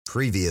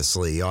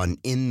Previously on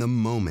In the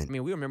Moment. I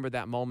mean, we remember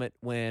that moment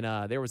when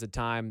there was a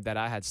time that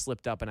I had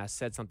slipped up and I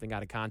said something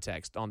out of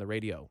context on the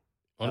radio.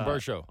 On the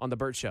Burt Show. On the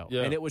Burt Show.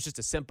 Yeah. And it was just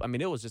a simple,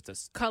 it was just a...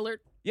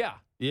 Colored. Yeah.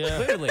 Yeah.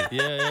 Literally.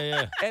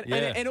 Yeah. And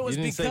it was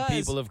you didn't because... say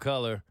people of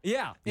color.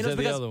 Yeah. You it was said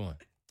the because other one.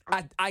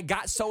 I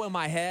got so in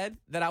my head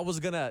that I was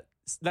gonna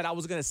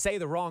say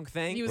the wrong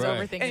thing. He was Right.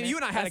 overthinking And it. you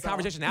and I had a That's all.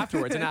 conversation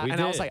afterwards, and I We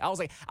was did.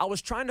 like, I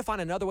was trying to find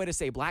another way to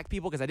say black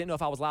people because I didn't know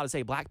if I was allowed to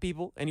say black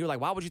people. And you were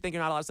like, why would you think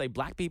you're not allowed to say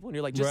black people? And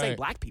you're like, just say Right.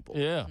 black people.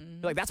 Yeah.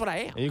 You're like, that's what I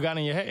am. And you got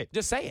it in your head.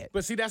 Just say it.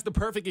 But see, that's the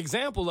perfect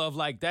example of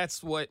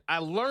that's what I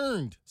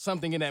learned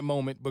something in that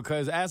moment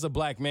because as a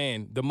black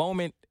man, the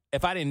moment,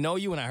 if I didn't know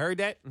you and I heard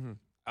that,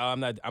 I'm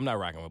not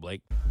rocking with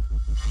Blake.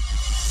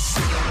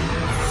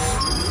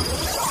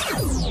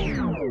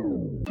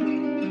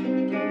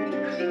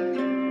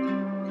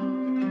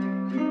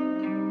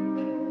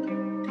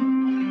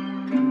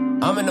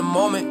 I'm in the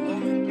moment.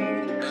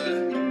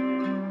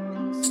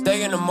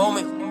 Stay in the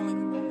moment.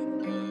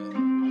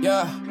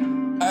 Yeah.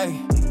 Hey,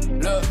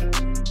 look,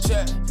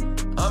 check.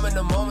 I'm in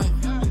the moment.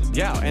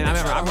 Yeah, and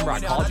I remember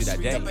I called you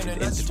that day and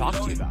to talk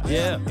to you about it.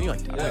 Yeah. And you're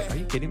like, are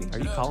you kidding me? Are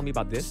you calling me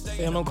about this?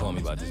 Sam, don't call me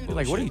about this bullshit. You're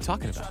like, what are you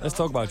talking about? Let's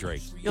talk about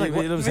Drake. You're like,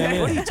 You know what I'm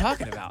saying? what are you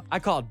talking about? I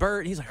called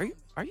Bert, and he's like,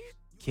 are you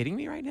kidding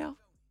me right now?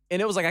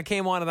 And it was like I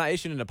came on and I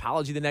issued an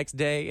apology the next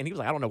day, and he was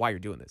like, I don't know why you're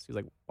doing this. He was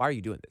like, why are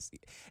you doing this?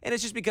 And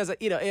it's just because,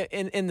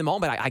 in the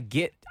moment, I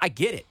get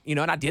it, and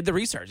I did the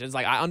research. It's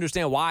like, I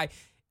understand why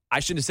I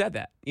shouldn't have said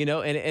that, and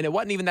it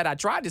wasn't even that I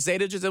tried to say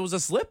it, it was a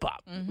slip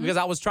up because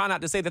I was trying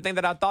not to say the thing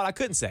that I thought I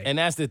couldn't say. And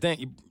that's the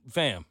thing,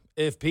 fam.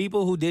 If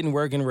people who didn't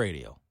work in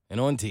radio and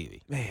on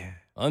TV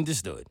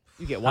understood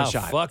you get one how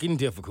shot. fucking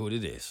difficult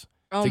it is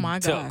Oh, my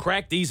to God.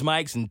 crack these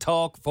mics and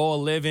talk for a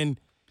living,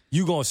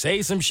 you going to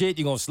say some shit,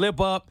 you going to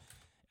slip up.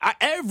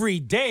 Every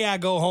day I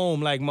go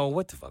home like, Mo,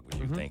 what the fuck was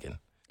you thinking?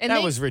 And that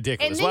then- was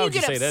ridiculous. And then Why you would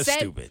you get say that's upset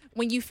stupid?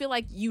 when you feel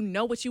like you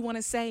know what you want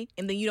to say,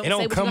 and then you don't It say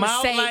don't what come you want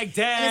out to say. like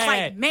that. And it's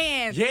like,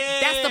 man,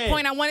 that's the Yeah.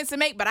 point I wanted to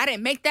make, but I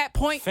didn't make that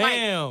point.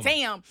 Fam. Like,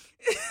 damn.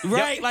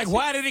 Right? Like,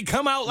 why did it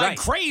come out like Right.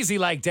 crazy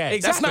like that?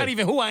 That's Exactly. not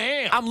even who I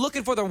am. I'm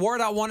looking for the word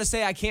I want to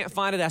say. I can't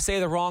find it. I say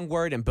the wrong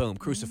word, and boom,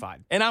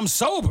 crucified. and I'm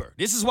sober.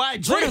 This is why I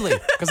drink. Literally.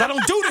 Because I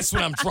don't do this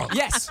when I'm drunk.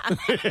 Yes.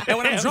 And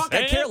when I'm drunk,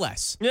 I care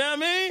less. You know what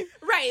I mean?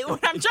 Right. When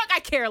I'm drunk, I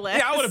care less.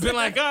 Yeah, I would have been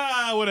like,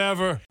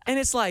 whatever. And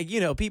it's like,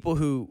 people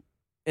who,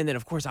 and then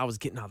of course I was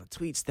getting all the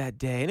tweets that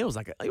day, and it was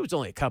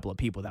only a couple of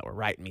people that were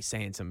writing me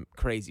saying some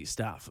crazy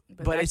stuff.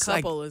 But that it's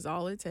like couple is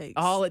all it takes.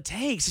 all it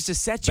takes is to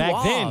set you Back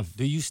off. then,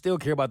 do you still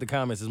care about the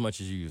comments as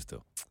much as you used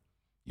to?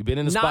 You've been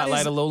in the Not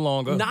spotlight as- a little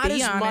longer. Not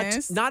Be as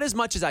honest. not as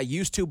much as I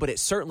used to, but it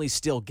certainly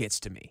still gets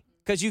to me.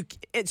 Because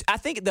I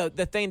think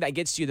the thing that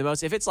gets to you the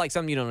most, if it's like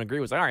something you don't agree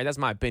with, like, all right, that's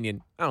my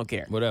opinion. I don't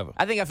care. Whatever.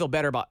 I think I feel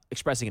better about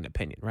expressing an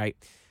opinion, right?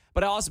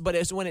 But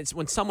it's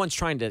when someone's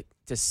trying to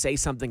say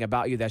something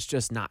about you that's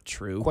just not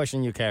true.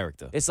 Question your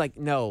character. It's like,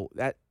 no,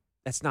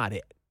 that's not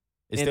it.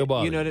 It still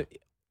bothers you. you.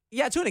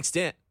 Yeah, to an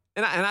extent.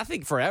 And I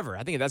think forever.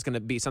 I think that's going to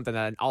be something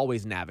that I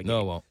always navigate.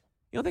 No, it won't.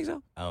 You don't think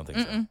so? I don't think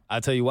so.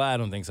 I'll tell you why I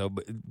don't think so.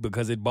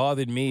 Because it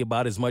bothered me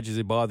about as much as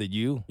it bothered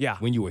you Yeah.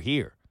 when you were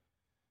here.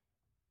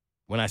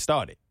 When I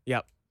started.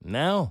 Yep.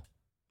 Now,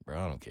 bro,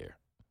 I don't care.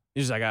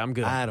 You're just like, I'm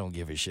good. I don't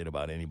give a shit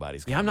about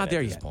anybody's Yeah, I'm not comment there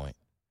at this yet. point.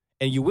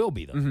 And you will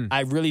be, though. Mhm.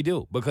 I really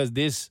do. Because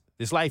this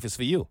life is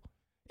for you.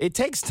 It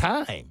takes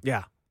time.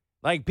 Yeah.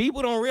 Like,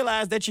 people don't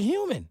realize that you're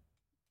human.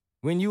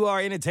 When you are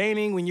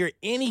entertaining, when you're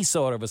any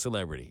sort of a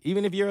celebrity,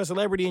 even if you're a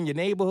celebrity in your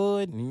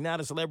neighborhood and you're not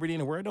a celebrity in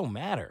the world, it don't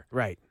matter.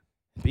 Right.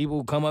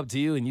 People come up to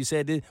you and you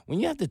said this. When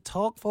you have to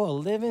talk for a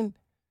living,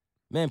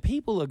 man,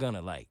 people are going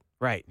to,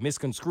 Right.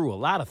 misconstrue a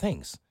lot of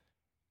things.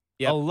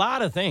 Yep. A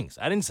lot of things.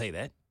 I didn't say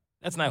that.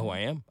 That's not who I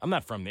am. I'm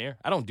not from there.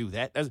 I don't do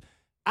that.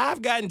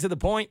 I've gotten to the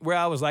point where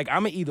I was like,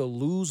 I'm going to either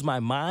lose my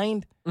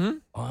mind or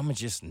I'm going to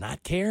just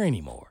not care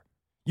anymore.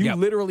 You Yep.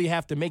 literally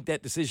have to make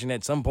that decision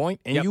at some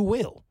point, and Yep. you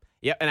will.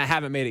 Yep. And I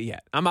haven't made it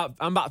yet. I'm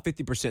about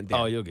 50% there.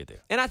 Oh, you'll get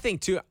there. And I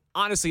think too,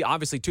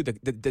 obviously too,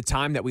 the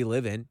time that we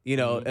live in,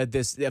 of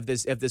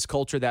this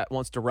culture that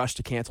wants to rush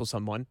to cancel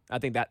someone. I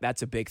think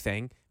that's a big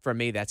thing for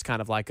me. That's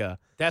kind of like a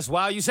That's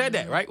why you said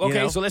that, right? Okay,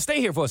 know? so let's stay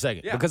here for a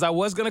second. Yeah. Because I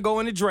was going to go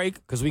into Drake,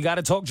 because we got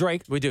to talk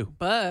Drake we do.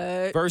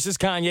 But versus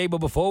Kanye. But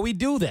before we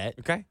do that,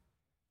 Okay.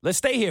 let's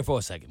stay here for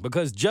a second.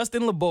 Because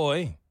Justin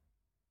LeBoy,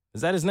 is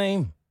that his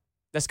name?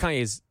 That's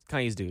Kanye's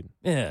dude.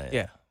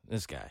 Yeah.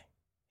 This guy.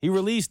 He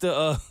released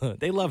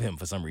they love him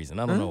for some reason.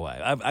 I don't know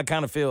why. I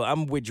kind of feel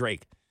I'm with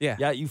Drake.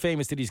 Yeah. You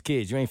famous to these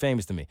kids. You ain't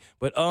famous to me.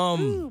 But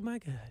Oh my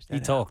gosh. he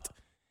talked.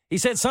 He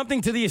said something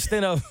to the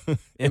extent of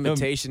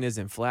Imitation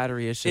isn't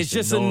flattery. It's it's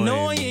just just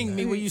annoying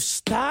me. Will you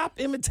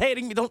stop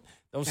imitating me? Don't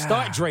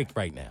start Drake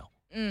right now.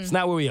 It's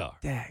not where we are.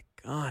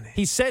 Daggone it.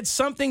 He said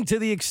something to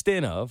the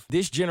extent of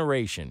this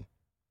generation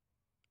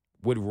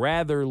would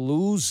rather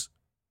lose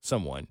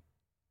someone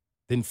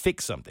than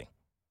fix something.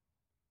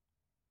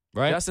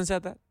 Right? Justin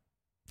said that?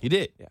 He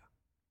did.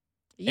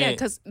 yeah, And-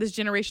 because this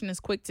generation is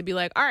quick to be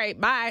like, all right,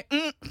 bye.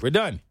 We're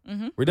done.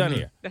 We're done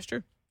here. That's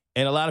true.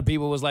 And a lot of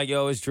people was like,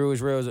 yo, it's true,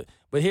 it's real.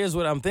 But here's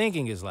what I'm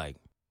thinking is like,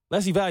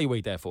 let's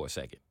evaluate that for a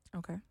second.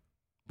 Okay.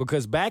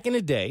 Because back in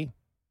the day,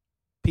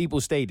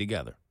 people stayed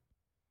together.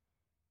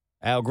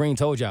 Al Green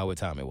told y'all what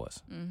time it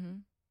was. Mm-hmm.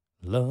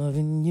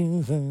 Loving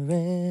you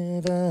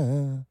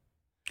forever,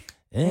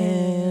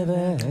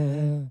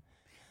 ever.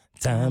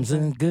 Times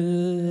are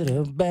good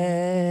or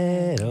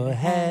bad or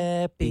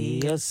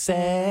happy or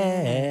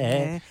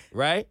sad.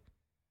 Right?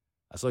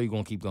 I saw you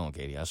going to keep going,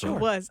 Katie. I saw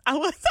her.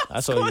 I I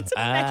saw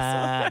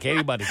you.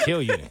 Katie about to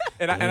kill you.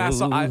 And I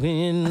saw.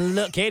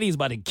 Look, Katie's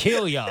about to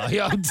kill y'all.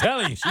 Yo, I'm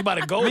telling you, she about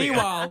to go there.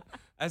 Meanwhile,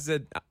 I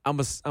said, I'm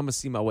gonna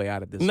see my way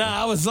out of this.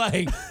 Nah, I was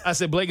like, I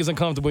said, Blake is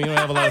uncomfortable. You don't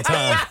have a lot of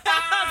time.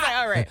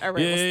 all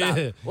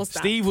right, we'll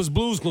stop. Steve was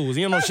Blues Clues.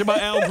 He don't know shit about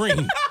Al Green.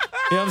 You know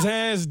what I'm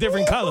saying? It's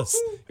different colors.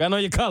 Gotta know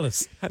your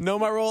colors. I know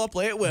my role. I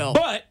play it well.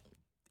 But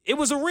it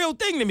was a real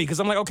thing to me because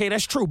I'm like, okay,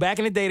 that's true. Back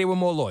in the day, they were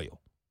more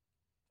loyal.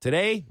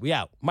 Today, we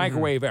out.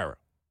 Microwave era.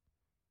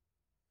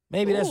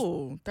 Maybe that's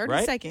 30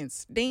 right?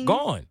 seconds. Ding.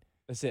 Gone.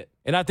 That's it.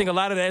 And I think a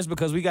lot of that is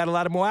because we got a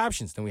lot of more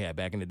options than we had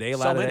back in the day. A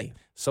lot of many. that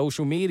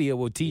social media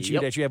will teach you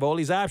that you have all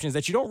these options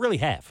that you don't really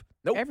have.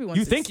 Nope.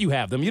 You think you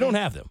have them. You don't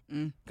have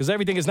them. Because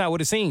everything is not what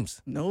it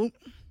seems. Nope.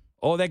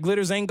 All that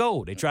glitters ain't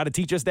gold. They try to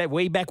teach us that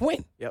way back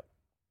when. Yep.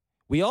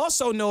 We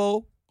also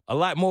know a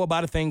lot more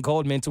about a thing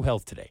called mental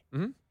health today.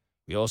 Mm-hmm.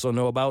 We also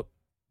know about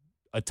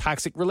a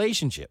toxic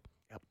relationship.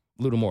 Yep.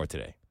 A little more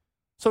today.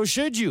 So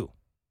should you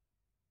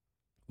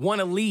want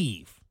to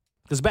leave?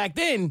 Because back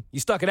then, you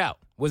stuck it out.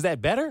 Was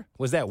that better?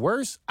 Was that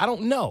worse? I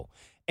don't know.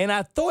 And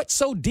I thought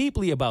so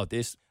deeply about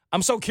this.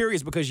 I'm so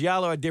curious because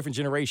y'all are a different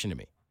generation to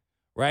me,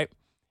 right?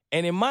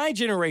 And in my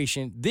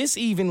generation, this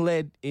even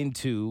led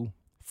into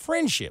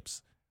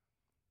friendships.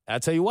 I'll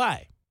tell you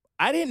why.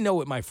 I didn't know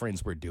what my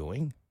friends were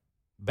doing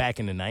back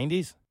in the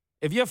 90s.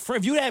 If you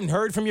hadn't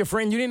heard from your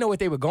friend, you didn't know what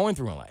they were going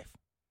through in life.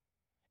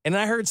 And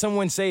I heard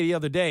someone say the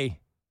other day,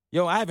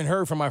 yo, I haven't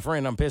heard from my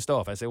friend. I'm pissed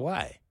off. I said,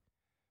 why?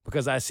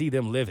 Because I see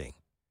them living.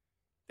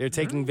 They're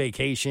taking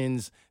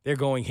vacations. They're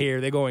going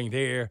here. They're going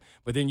there.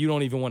 But then you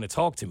don't even want to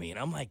talk to me. And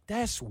I'm like,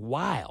 that's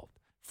wild.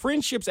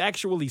 Friendships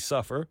actually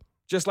suffer,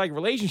 just like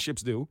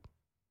relationships do,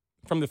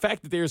 from the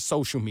fact that there's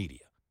social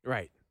media.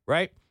 Right.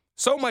 Right?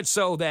 So much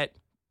so that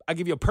I'll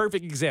give you a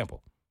perfect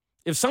example.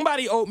 If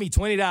somebody owed me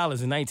 $20 in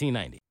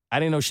 1990, I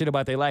didn't know shit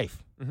about their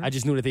life. I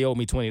just knew that they owed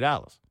me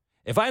 $20.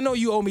 If I know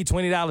you owe me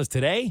 $20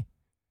 today,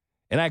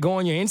 and I go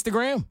on your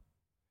Instagram,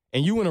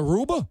 and you in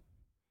Aruba,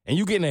 and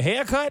you getting a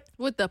haircut.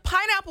 With the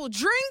pineapple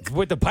drink?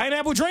 With the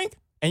pineapple drink?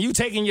 And you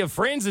taking your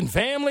friends and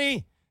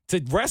family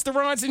to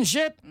restaurants and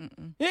shit?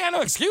 Yeah,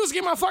 no excuse.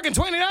 Give my fucking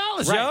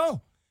 $20,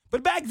 yo.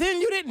 But back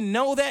then, you didn't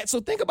know that. So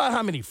think about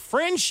how many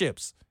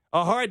friendships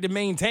are hard to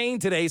maintain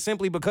today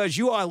simply because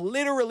you are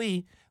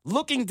literally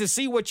looking to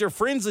see what your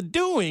friends are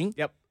doing.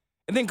 Yep.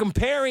 And then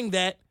comparing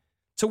that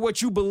to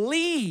what you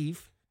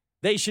believe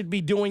they should be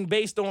doing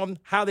based on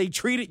how they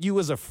treated you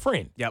as a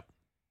friend. Yep.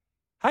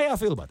 How y'all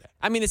feel about that?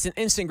 I mean, it's an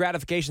instant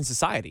gratification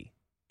society.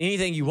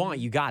 Anything you want,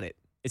 you got it.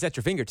 It's at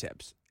your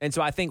fingertips. And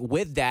so I think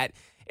with that,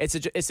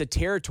 it's a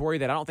territory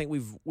that I don't think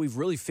we've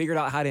really figured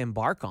out how to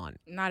embark on.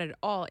 Not at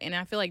all. And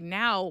I feel like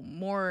now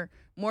more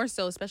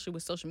so, especially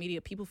with social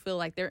media, people feel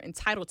like they're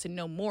entitled to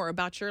know more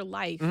about your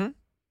life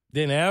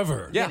Than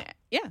ever. Yeah.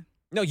 Yeah.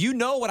 No, you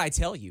know what I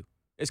tell you.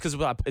 It's because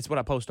it's what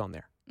I post on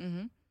there.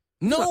 Mm-hmm.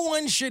 No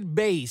one should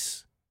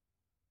base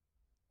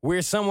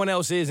where someone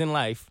else is in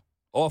life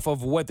off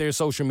of what their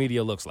social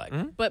media looks like.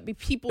 But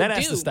people That do.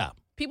 has to stop.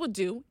 People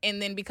do.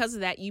 And then because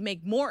of that, you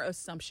make more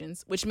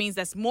assumptions, which means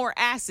that's more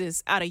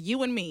asses out of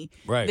you and me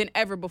than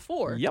ever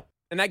before. Yep.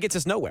 And that gets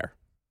us nowhere.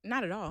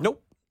 Not at all.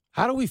 Nope.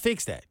 How do we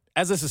fix that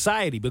as a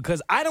society?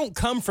 Because I don't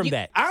come from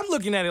that. I'm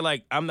looking at it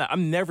like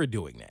I'm never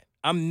doing that.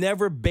 I'm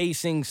never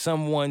basing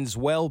someone's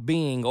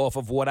well-being off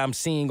of what I'm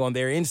seeing on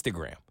their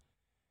Instagram.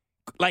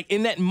 Like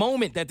in that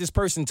moment that this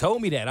person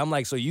told me that, I'm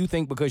like, so you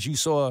think because you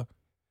saw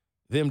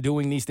them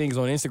doing these things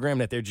on Instagram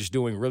that they're just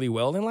doing really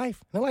well in life?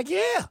 And they're like,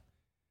 yeah.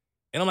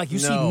 And I'm like, you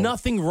see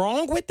nothing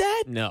wrong with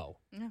that? No.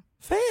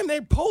 Fam,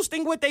 they're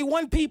posting what they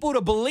want people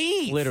to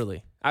believe.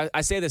 Literally.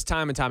 I say this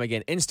time and time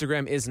again.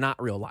 Instagram is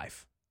not real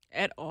life.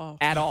 At all.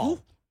 At all.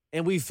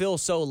 And we feel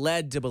so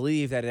led to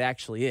believe that it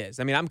actually is.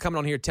 I mean, I'm coming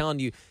on here telling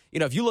you,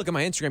 if you look at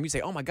my Instagram, you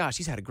say, oh my gosh,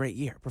 he's had a great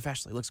year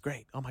professionally. Looks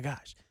great. Oh my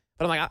gosh.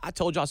 But I'm like, I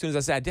told y'all as soon as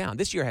I sat down,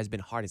 this year has been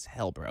hard as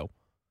hell, bro.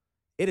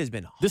 It has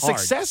been hard. The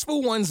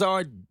successful ones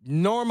are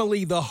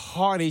normally the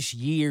hardest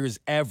years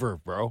ever,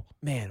 bro.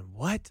 Man,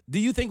 what? Do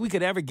you think we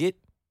could ever get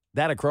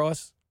that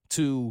across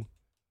to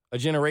a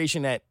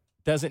generation that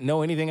doesn't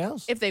know anything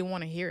else? If they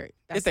want to hear it.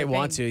 That's If they the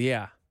want thing. to,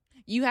 yeah.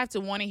 You have to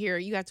want to hear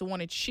it. You have to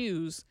want to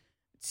choose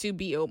to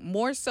be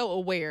more so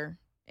aware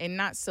and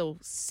not so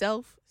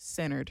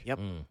self-centered. Yep.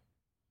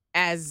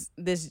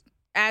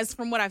 As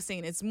from what I've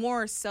seen, it's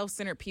more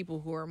self-centered people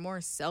who are more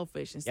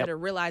selfish instead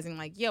of realizing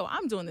like, yo,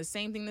 I'm doing the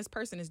same thing this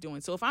person is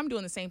doing. So if I'm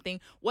doing the same thing,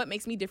 what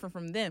makes me different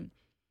from them?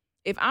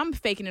 If I'm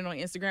faking it on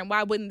Instagram,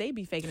 why wouldn't they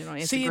be faking it on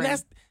Instagram? See,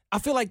 and I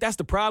feel like that's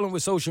the problem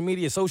with social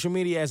media. Social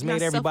media has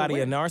made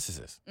everybody a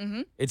narcissist.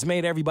 Mm-hmm. It's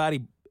made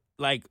everybody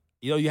like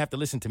you have to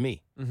listen to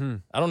me. Mm-hmm.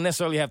 I don't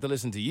necessarily have to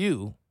listen to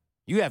you.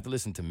 You have to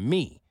listen to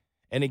me.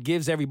 And it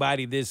gives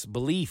everybody this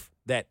belief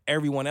that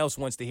everyone else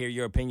wants to hear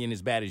your opinion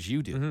as bad as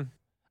you do. Mm-hmm.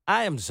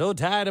 I am so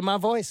tired of my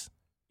voice.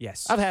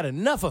 Yes. I've had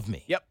enough of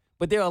me. Yep.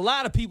 But there are a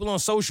lot of people on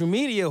social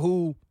media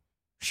who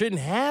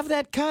shouldn't have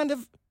that kind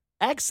of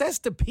access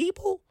to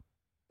people.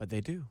 But they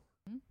do.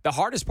 The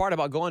hardest part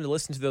about going to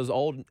listen to those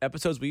old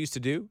episodes we used to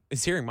do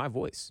is hearing my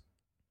voice.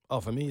 Oh,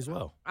 for me as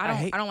well.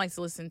 I don't like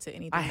to listen to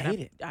anything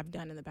I've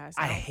done in the past.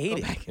 I don't hate go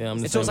it. back. Yeah, I'm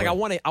the And so it's same like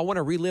way. I want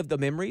to relive the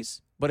memories,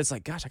 but it's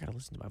like, gosh, I got to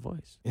listen to my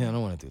voice. Yeah, I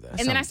don't want to do that.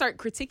 And then I start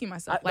critiquing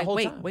myself. The Like, whole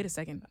time. wait a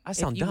second. I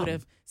sound if you dumb. would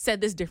have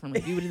said this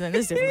differently, if you would have done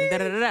this differently,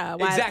 da-da-da-da.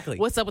 Why- Exactly.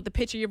 What's up with the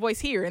pitch of your voice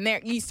here? And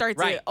there you start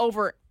Right. to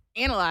over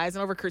analyze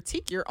and over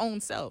critique your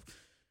own self.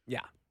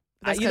 Yeah.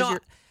 That's You 'cause know,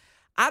 you're-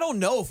 I don't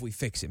know if we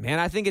fix it, man.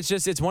 I think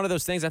it's one of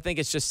those things. I think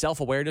it's just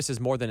self-awareness is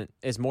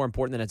more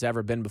important than it's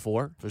ever been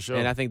before. For sure.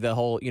 And I think the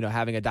whole,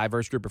 having a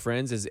diverse group of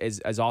friends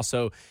is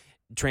also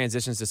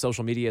transitions to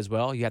social media as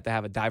well. You have to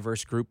have a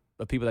diverse group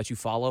of people that you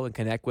follow and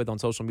connect with on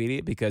social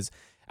media, because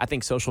I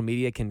think social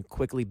media can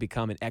quickly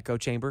become an echo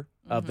chamber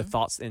of the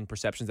thoughts and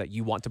perceptions that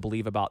you want to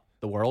believe about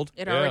the world,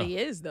 It already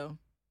is, though.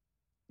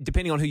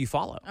 depending on who you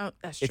follow. Oh,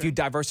 that's true. If you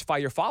diversify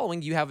your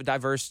following, you have a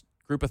diverse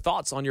group of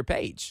thoughts on your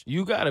page.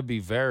 You got to be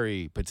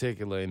very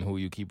particular in who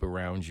you keep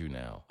around you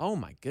now. Oh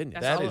my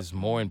goodness. That is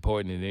more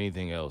important than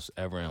anything else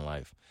ever in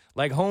life.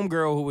 Like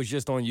homegirl who was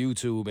just on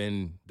YouTube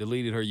and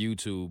deleted her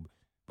YouTube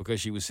because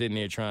she was sitting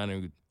there trying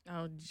to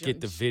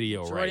get the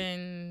video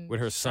Jordan, right with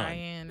her son.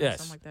 Cheyenne, or Yes.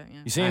 something like that.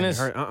 Yeah. You seen this?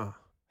 Uh-uh.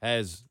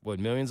 Has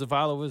millions of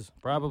followers?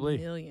 Probably.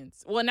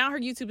 Millions. Well, now her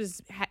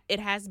YouTube it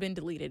has been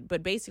deleted,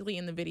 but basically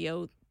in the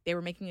video they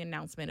were making an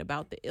announcement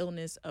about the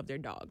illness of their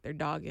dog. Their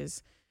dog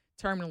is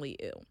terminally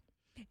ill,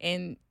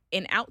 and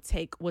an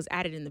outtake was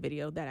added in the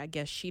video that I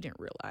guess she didn't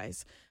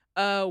realize,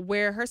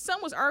 where her son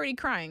was already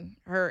crying.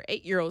 Her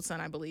 8-year-old son,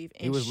 I believe,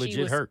 and He was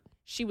legit hurt.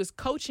 She was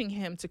coaching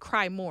him to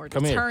cry more, to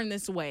Come here. turn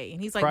this way,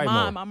 and he's like, Cry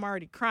 "Mom, more." I'm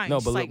already crying." No,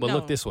 She's but, like, but no.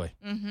 look this way.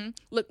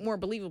 Look more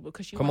believable,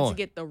 because she Come wants on. to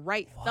get the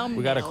right thumbnail.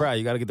 We got to cry.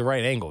 You got to get the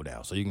right angle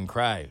down so you can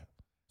cry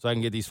so I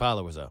can get these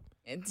followers up.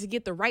 and to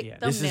get the right Yeah.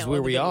 thumbnail. This is of where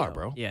the we video. are,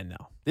 bro. Yeah, no.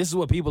 This is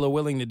what people are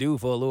willing to do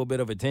for a little bit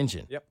of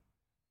attention. Yep.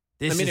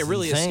 This I mean, is it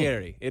really is insane.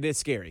 scary. It is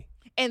scary.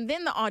 And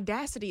then the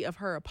audacity of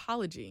her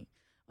apology.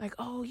 Like,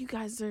 oh, you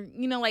guys are,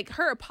 like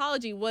her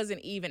apology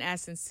wasn't even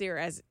as sincere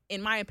as,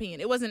 in my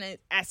opinion, it wasn't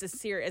as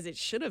sincere as it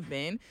should have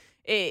been.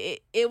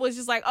 It was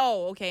just like,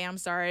 oh, okay, I'm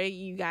sorry.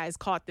 You guys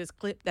caught this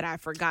clip that I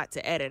forgot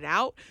to edit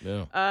out.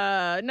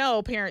 Yeah.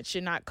 No, parents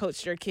should not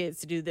coach their kids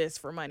to do this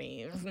for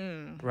money.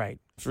 Right.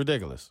 It's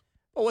ridiculous.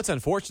 Well, what's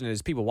unfortunate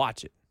is people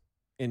watch it.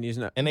 And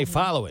And they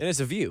follow it. it's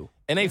a view.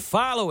 And they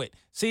follow it.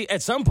 See,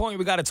 at some point,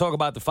 we got to talk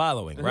about the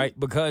following, right?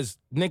 Because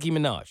Nicki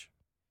Minaj,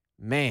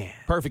 Man.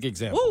 perfect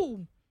example.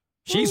 Ooh.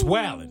 She's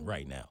wilding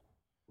right now.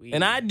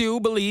 And I do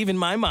believe in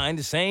my mind,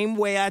 the same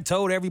way I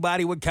told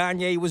everybody what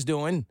Kanye was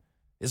doing,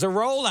 is a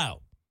rollout.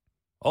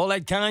 All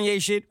that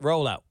Kanye shit,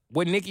 rollout.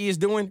 What Nicki is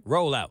doing,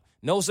 rollout.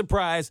 No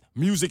surprise,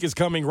 music is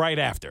coming right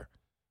after.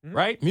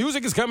 Right?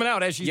 Music is coming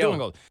out as she's doing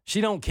it. She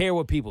don't care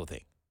what people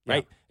think,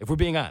 right? If we're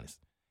being honest.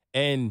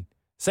 And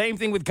same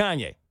thing with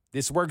Kanye.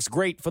 This works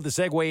great for the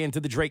segue into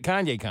the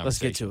Drake-Kanye conversation. Let's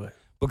get to it.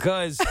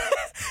 Because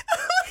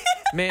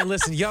Man,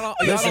 listen, y'all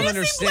don't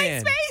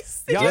understand.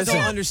 Y'all don't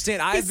understand.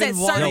 I've been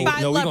wanting. certified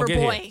we lover gonna get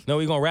boy. here. No,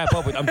 we're gonna wrap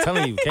up with. I'm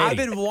telling you, Katie. I've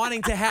been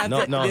wanting to have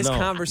this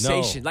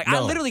conversation. I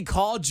literally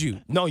called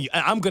you. No,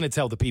 I'm going to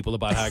tell the people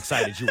about how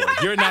excited you were.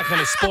 You're not going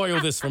to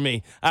spoil this for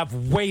me. I've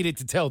waited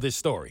to tell this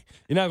story.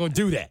 You're not going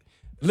to do that.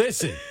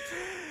 Listen,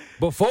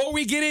 before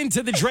we get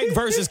into the Drake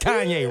versus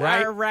Kanye,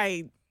 right? All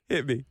right.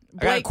 Hit me.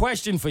 I got a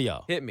question for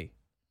y'all. Hit me.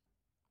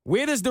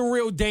 Where does the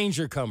real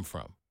danger come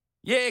from?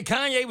 Yeah,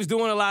 Kanye was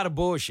doing a lot of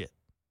bullshit,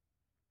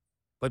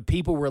 but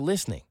people were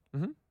listening.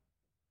 Mhm.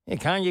 Yeah,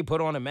 Kanye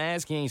put on a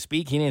mask. He ain't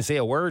speak. He didn't say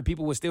a word.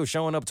 People were still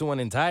showing up to an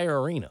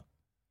entire arena.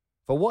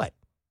 For what?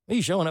 What are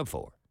you showing up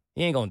for?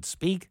 He ain't going to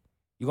speak.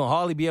 You're going to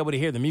hardly be able to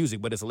hear the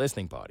music, but it's a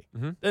listening party.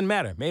 Doesn't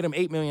matter. Made him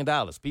 $8 million.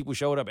 People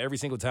showed up every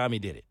single time he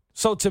did it.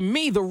 So to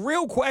me, the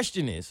real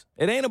question is,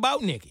 it ain't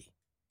about Nicki.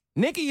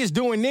 Nicki is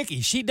doing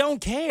Nicki. She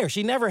don't care.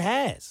 She never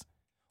has.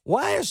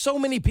 Why are so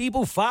many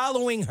people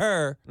following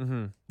her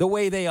the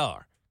way they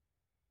are?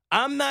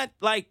 I'm not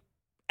like,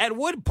 at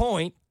what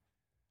point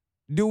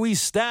do we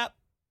stop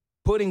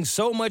putting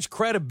so much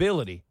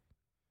credibility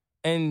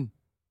and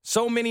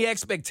so many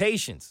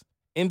expectations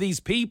in these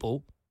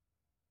people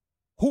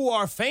who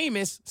are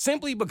famous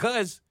simply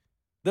because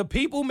the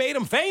people made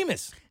them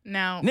famous?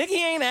 Now, Nicki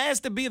ain't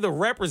asked to be the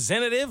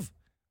representative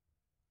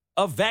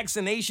of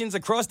vaccinations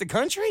across the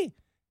country.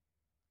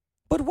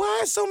 But why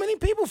are so many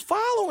people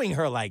following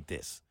her like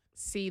this?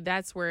 see,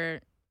 that's where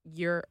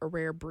you're a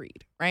rare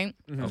breed, right?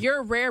 Mm-hmm. You're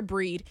a rare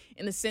breed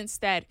in the sense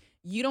that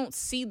you don't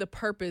see the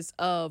purpose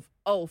of,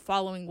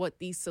 following what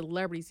these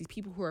celebrities, these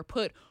people who are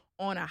put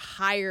on a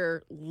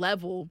higher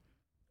level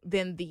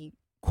than the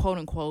quote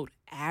unquote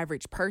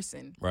average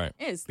person Right.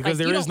 is. Because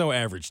Like, there is no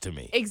average to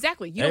me.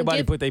 Exactly. You Everybody don't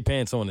give, put their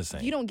pants on the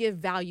same. you don't give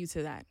value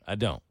to that. I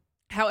don't.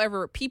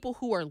 However, people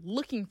who are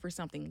looking for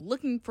something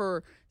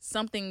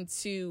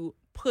to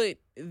put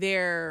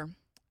their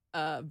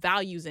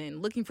values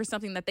in, looking for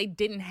something that they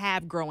didn't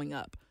have growing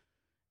up,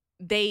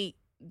 they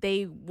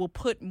will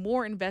put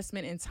more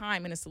investment and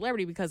time in a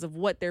celebrity because of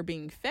what they're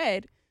being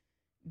fed,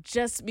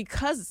 just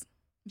because.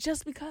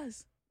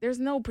 There's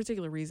no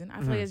particular reason.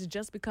 I feel like it's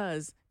just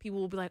because people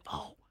will be like,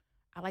 oh,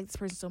 I like this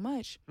person so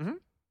much. Mm-hmm.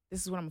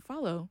 This is what I'm going to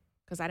follow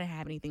because I didn't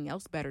have anything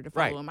else better to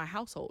follow in my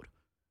household.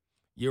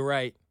 You're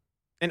right.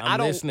 And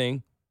I'm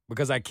listening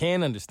because I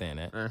can understand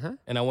that.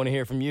 And I want to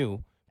hear from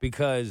you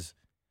because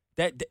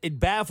that it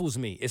baffles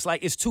me. It's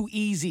like it's too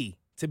easy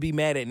to be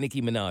mad at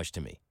Nicki Minaj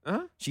to me.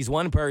 She's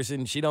one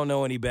person. She don't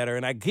know any better.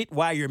 And I get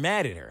why you're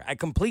mad at her. I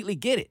completely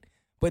get it.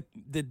 But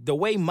the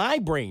way my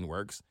brain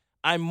works,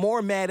 I'm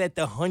more mad at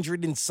the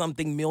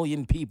 100-and-something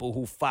million people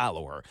who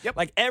follow her. Yep.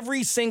 Like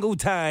every single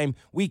time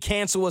we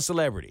cancel a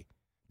celebrity,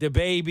 the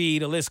baby,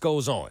 the list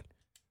goes on.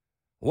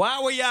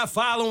 Why were y'all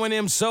following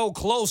him so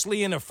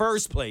closely in the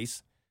first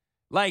place?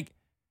 Like,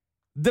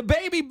 the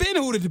baby been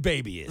who the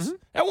baby is.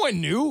 That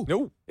wasn't new.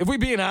 No. If we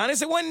being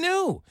honest, it wasn't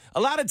new.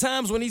 A lot of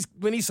times when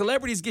these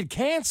celebrities get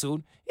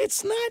canceled,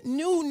 it's not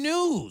new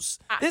news.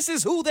 This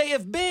is who they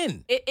have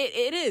been.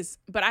 It is.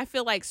 But I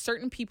feel like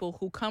certain people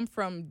who come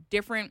from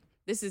different,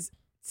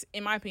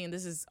 in my opinion,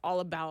 this is all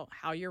about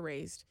how you're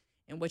raised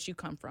and what you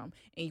come from.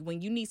 And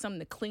when you need something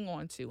to cling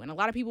on to, and a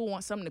lot of people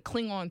want something to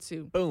cling on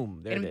to.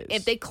 Boom, there it is.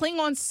 If they cling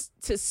on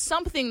to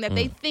something that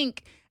they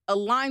think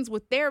aligns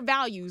with their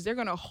values, they're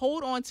going to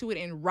hold on to it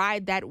and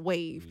ride that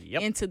wave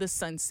into the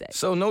sunset.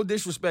 So no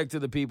disrespect to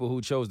the people who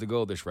chose to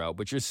go this route,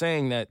 but you're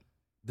saying that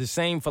the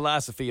same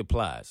philosophy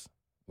applies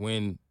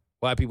when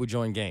why people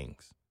join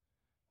gangs,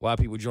 why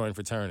people join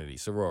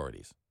fraternities,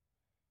 sororities.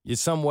 You're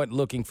somewhat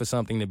looking for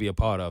something to be a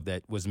part of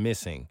that was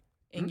missing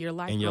in your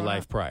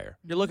life prior.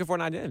 You're looking for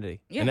an identity.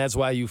 Yeah. And that's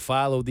why you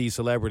follow these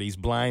celebrities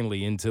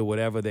blindly into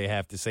whatever they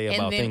have to say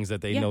about things that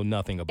they know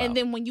nothing about. And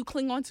then when you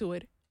cling on to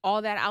it,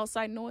 all that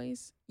outside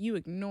noise, you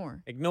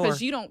ignore. Ignore.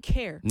 Because you don't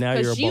care. Now you're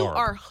a Because you barb.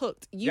 are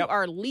hooked. You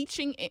are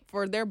leeching it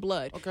for their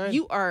blood. Okay.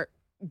 You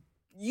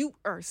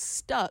are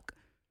stuck,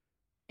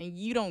 and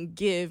you don't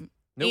give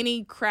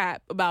any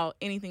crap about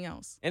anything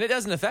else. And it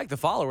doesn't affect the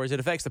followers. It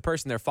affects the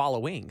person they're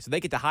following. So they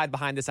get to hide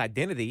behind this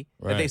identity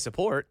that they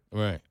support.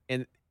 Right.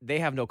 And they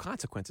have no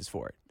consequences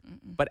for it.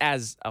 But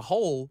as a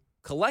whole,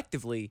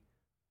 collectively,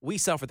 we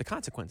suffer the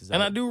consequences of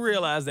And it. I do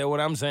realize that what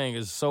I'm saying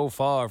is so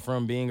far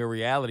from being a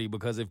reality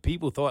because if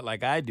people thought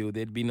like I do,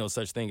 there'd be no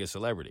such thing as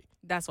celebrity.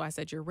 That's why I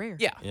said you're rare.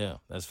 Yeah. Yeah,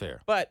 that's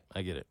fair. But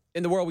I get it.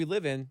 in the world we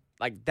live in,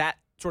 like that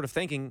sort of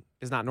thinking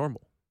is not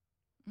normal.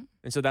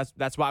 And so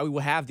that's why we will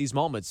have these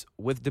moments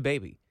with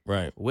DaBaby,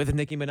 Right. with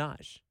Nicki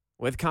Minaj,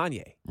 with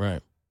Kanye.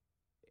 Right.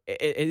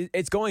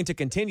 It's going to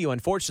continue,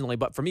 unfortunately.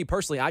 But for me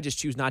personally, I just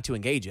choose not to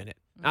engage in it.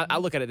 I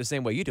look at it the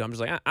same way you do. I'm just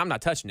like, I'm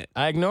not touching it.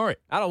 I ignore it.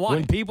 I don't want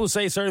When it. people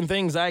say certain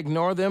things, I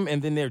ignore them,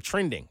 and then they're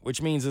trending,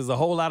 which means there's a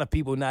whole lot of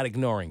people not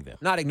ignoring them.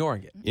 Not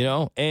ignoring it. You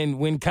know? And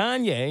when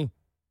Kanye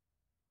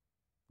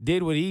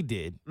did what he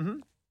did,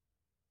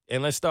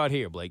 and let's start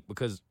here, Blake,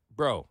 because,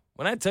 bro,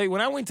 when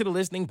I went to the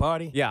listening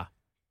party, Yeah.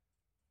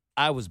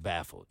 I was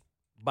baffled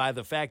by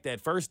the fact that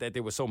first that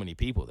there were so many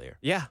people there.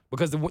 Yeah.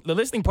 Because the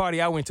listening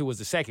party I went to was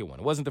the second one.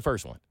 It wasn't the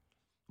first one.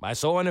 I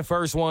saw in the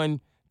first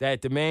one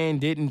that the man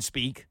didn't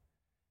speak.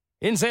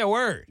 Didn't say a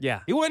word. Yeah.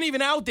 He wasn't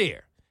even out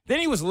there. Then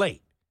he was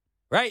late,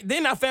 right?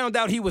 Then I found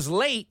out he was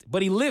late,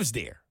 but he lives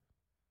there.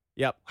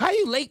 Yep. How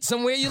you late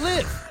somewhere you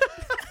live?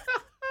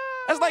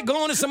 That's like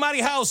going to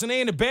somebody's house and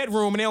they in the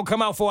bedroom and they don't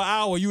come out for an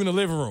hour, you in the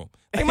living room.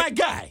 Hey, my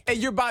guy. And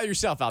you're by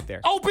yourself out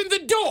there. Open the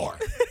door.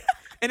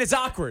 And it's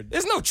awkward.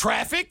 There's no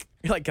traffic.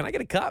 You're like, can I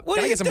get a cup? What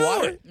can are I you get some doing?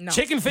 water? No.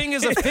 Chicken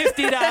fingers are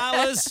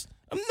 $50.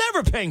 I'm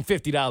never paying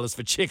 $50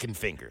 for chicken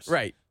fingers.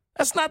 Right.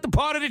 That's not the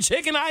part of the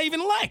chicken I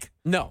even like.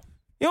 No.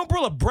 You don't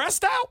pull a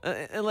breast out?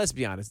 And let's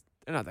be honest,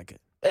 they're not that good.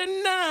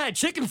 They're not.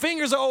 Chicken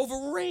fingers are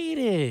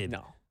overrated.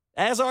 No.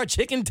 As are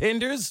chicken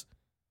tenders.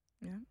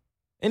 Yeah.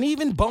 And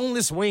even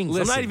boneless wings. I'm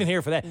Listen. not even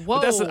here for that. Whoa.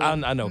 But that's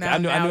I know.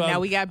 Now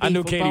we got beef I knew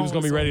with Katie was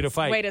going to be boneless ready to wings.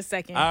 fight. Wait a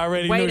second. I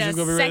already Wait knew she was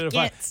going to be ready to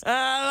fight. second.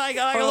 I like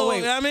a Hold on, little,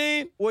 wait. I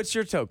mean. What's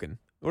your token?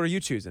 What are you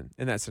choosing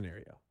in that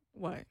scenario?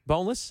 What?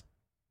 Boneless?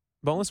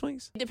 Boneless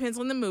wings? It depends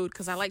on the mood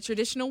because I like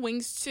traditional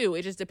wings too.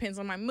 It just depends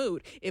on my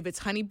mood. If it's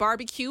honey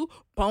barbecue,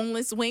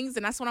 boneless wings,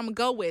 then that's what I'm going to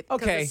go with.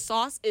 'Cause Okay. the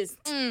sauce is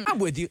I'm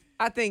with you.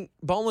 I think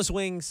boneless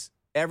wings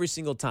every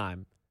single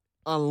time,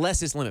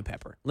 unless it's lemon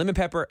pepper. Lemon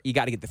pepper, you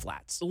got to get the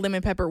flats.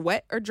 lemon pepper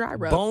wet or dry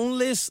rub.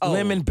 Boneless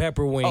lemon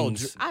pepper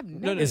wings I've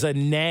never. is a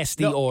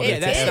nasty No, order yeah,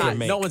 to that's ever not.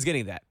 make. No one's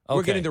getting that. We're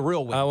Okay. getting the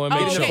real wing. I wanna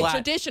make Getting the sure. Okay, flat.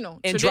 traditional.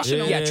 And dry-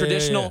 Traditional. yeah,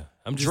 traditional.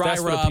 I'm just dry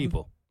that's for the rub.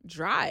 people.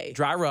 Dry.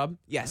 Dry rub,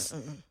 yes.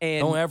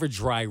 And Don't ever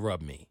dry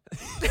rub me.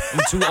 I'm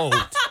too old.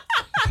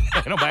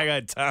 Ain't nobody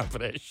got time for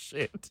that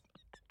shit.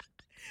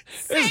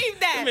 Save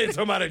that. You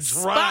talking about a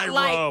dry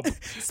rub.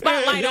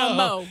 Spotlight on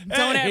Mo.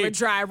 Don't ever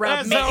dry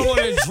rub that's me. That's not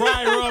what a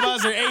dry rub. I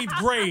was in 8th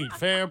grade,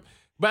 fam.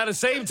 By the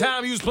same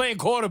time he was playing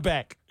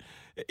quarterback.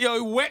 Yo,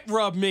 he wet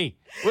rubbed me.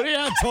 What are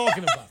y'all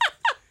talking about?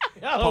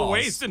 Y'all Pause. are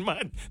wasting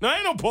my. No,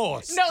 ain't no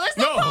pause. No, there's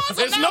no pause on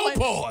There's that no one.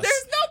 pause.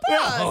 There's no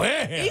pause. Oh,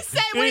 yeah. He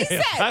said what he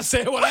said. I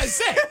said what I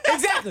said.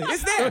 Exactly.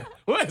 It's there.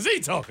 What is he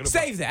talking about?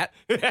 Save that.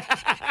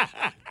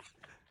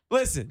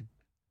 Listen,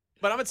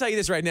 but I'm going to tell you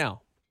this right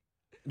now.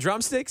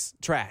 Drumsticks,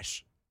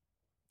 trash.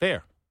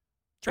 Fair.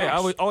 Trash. Yeah,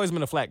 I always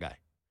been a flat guy.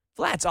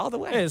 Flats all the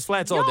way. Yeah, it's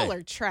flats all day. Y'all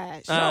are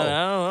trash. I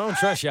don't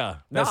trust y'all.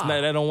 That's Nah.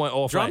 not, I don't want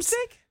all flats.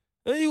 Drumstick?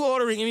 What are you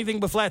ordering anything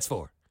but flats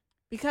for?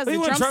 Because What do the you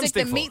want a drumstick, the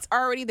drumstick for? meat's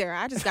already there.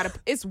 I just got to,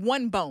 it's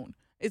one bone.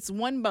 It's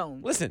one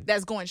bone. Listen.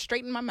 That's going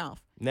straight in my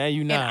mouth. Now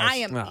you know. And I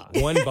am Nah.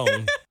 meat. one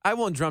bone. I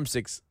want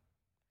drumsticks.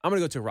 I'm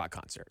going to go to a rock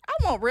concert. I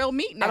want real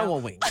meat now. I don't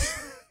want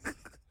wings.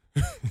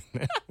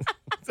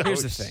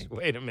 Here's the thing.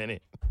 Wait a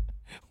minute.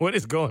 What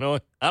is going on?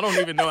 I don't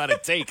even know how to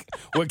take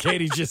what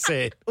Katie just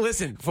said.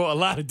 Listen, For a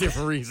lot of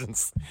different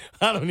reasons.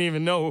 I don't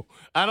even know.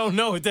 I don't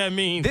know what that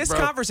means. this bro.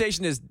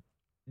 conversation is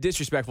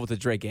disrespectful to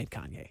Drake and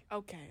Kanye.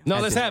 Okay. No,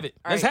 That's let's it. have it.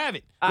 All Let's right. have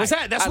it. All Let's right.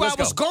 have it. That's All where right,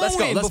 I was let's go. Let's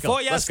going go. Let's before go.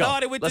 y'all Let's go.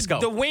 started with Let's go.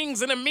 the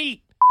wings and the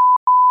meat.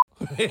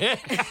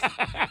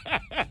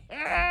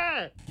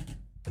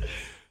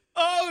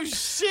 Oh,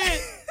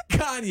 shit.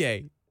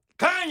 Kanye.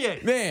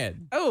 Kanye.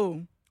 Man.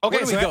 Oh. Okay, Where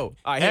do we so go?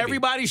 All right, hit me.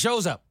 everybody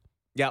shows up.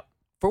 Yep.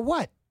 For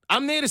what?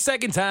 I'm there the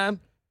second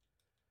time,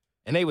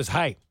 and they was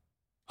hype.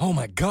 Oh,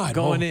 my God.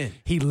 Going Mo, in.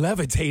 He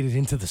levitated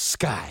into the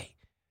sky.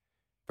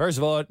 First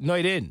of all, no,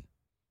 he didn't.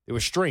 There were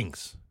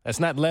strings. That's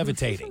not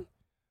levitating.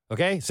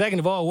 Okay? Second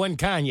of all, it wasn't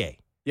Kanye.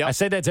 Yep. I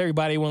said that to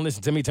everybody who won't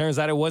listen to me. Turns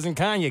out it wasn't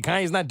Kanye.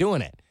 Kanye's not doing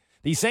that.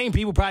 These same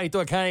people probably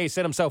thought Kanye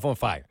set himself on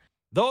fire.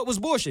 Though it was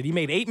bullshit. He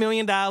made $8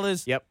 million.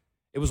 Yep.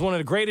 It was one of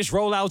the greatest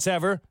rollouts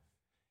ever.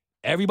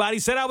 Everybody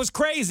said I was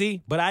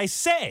crazy, but I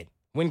said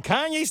when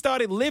Kanye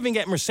started living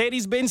at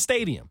Mercedes-Benz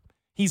Stadium,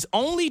 he's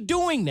only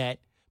doing that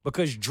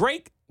because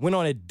Drake went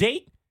on a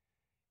date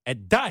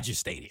at Dodger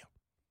Stadium.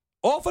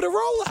 All for the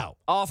rollout.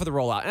 All for the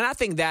rollout. And I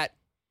think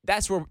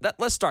that's where,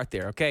 let's start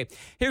there, okay?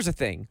 Here's the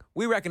thing.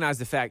 We recognize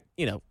the fact,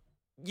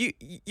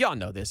 y'all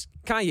know this.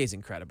 Kanye's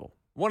incredible.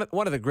 One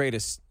of the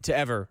greatest to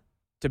ever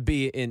to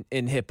be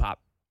in hip-hop,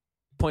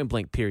 point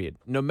blank, period.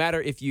 No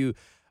matter if you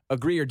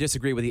agree or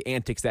disagree with the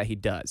antics that he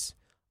does.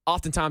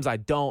 Oftentimes I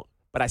don't,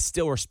 but I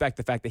still respect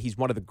the fact that he's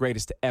one of the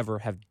greatest to ever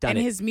have done And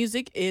it. his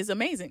music is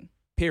amazing.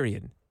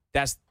 Period.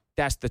 That's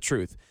the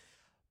truth.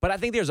 But I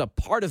think there's a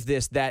part of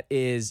this that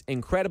is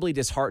incredibly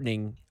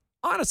disheartening,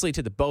 honestly,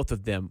 to the both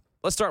of them.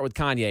 Let's start with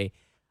Kanye.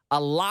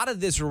 A lot of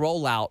this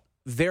rollout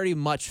very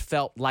much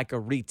felt like a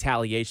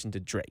retaliation to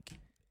Drake.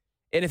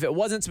 And if it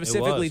wasn't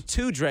specifically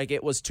to Drake,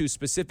 it was to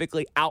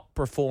specifically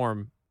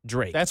outperform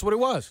Drake. That's what it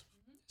was.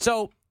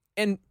 So,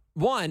 and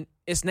one,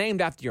 it's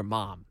named after your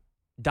mom,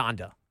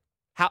 Donda.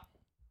 How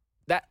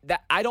that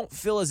I don't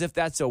feel as if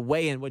that's a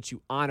way in which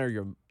you honor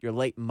your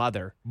late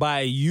mother.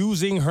 By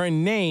using her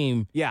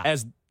name Yeah.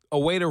 as a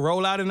way to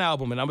roll out an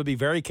album, and I'm going to be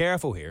very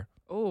careful here,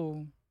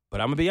 Oh.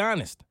 but I'm going to be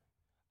honest.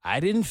 I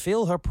didn't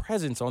feel her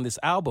presence on this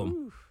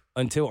album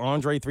until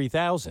Andre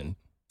 3000.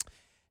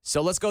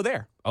 So let's go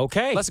there.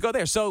 Okay. Let's go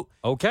there. So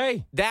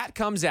Okay. that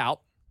comes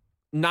out.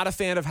 Not a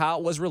fan of how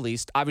it was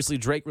released. Obviously,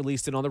 Drake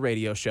released it on the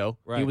radio show.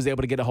 He Right. was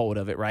able to get a hold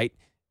of it, right?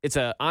 It's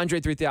a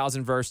Andre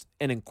 3000 verse,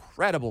 an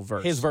incredible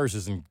verse. His verse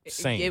is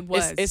insane. It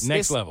was.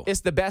 Next level.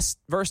 It's the best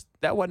verse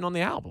that wasn't on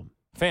the album.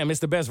 Fam, it's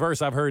the best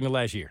verse I've heard in the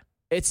last year.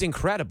 It's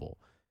incredible.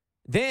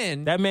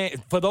 Then That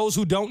man, for those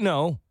who don't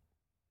know,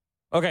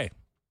 okay,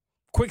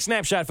 quick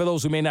snapshot for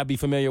those who may not be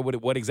familiar with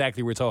what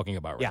exactly we're talking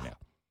about right Yeah. now.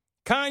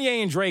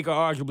 Kanye and Drake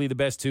are arguably the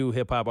best two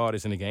hip-hop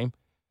artists in the game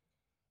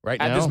right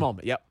now. at this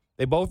moment, yep.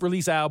 They both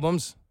released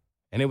albums,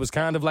 and it was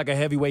kind of like a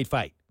heavyweight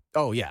fight.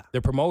 Oh yeah.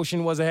 The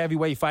promotion was a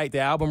heavyweight fight. The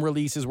album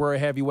releases were a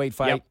heavyweight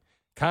fight. Yep.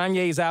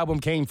 Kanye's album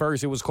came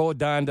first. It was called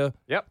Donda.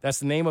 Yep. That's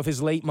the name of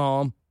his late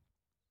mom,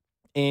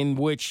 in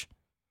which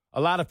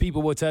a lot of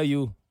people will tell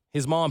you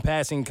his mom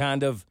passing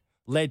kind of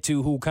led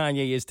to who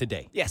Kanye is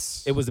today.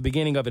 Yes. It was the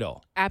beginning of it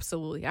all.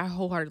 Absolutely. I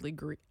wholeheartedly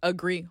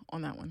agree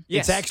on that one.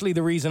 Yes. It's actually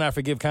the reason I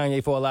forgive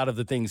Kanye for a lot of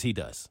the things he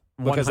does.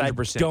 Because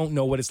 100%. I don't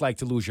know what it's like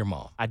to lose your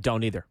mom. I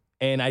don't either.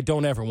 And I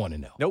don't ever want to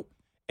know. Nope.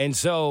 And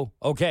so,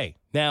 okay,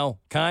 now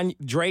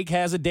Drake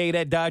has a date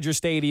at Dodger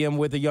Stadium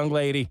with a young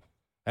lady.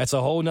 That's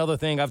a whole nother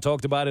thing. I've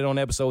talked about it on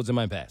episodes in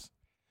my past.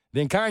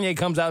 Then Kanye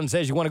comes out and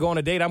says, you want to go on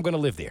a date? I'm going to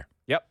live there.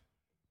 Yep.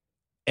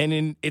 And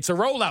then it's a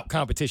rollout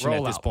competition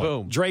at this Rollout. point.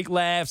 Boom. Drake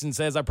laughs and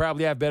says, I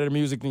probably have better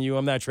music than you.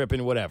 I'm not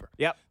tripping, whatever.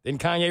 Yep. Then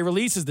Kanye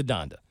releases the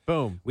Donda.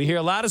 Boom. We hear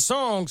a lot of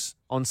songs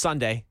On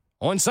Sunday,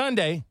 on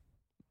Sunday.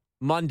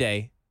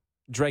 Monday,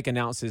 Drake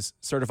announces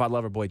Certified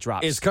Lover Boy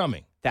drops Is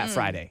coming. that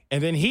Friday.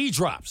 And then he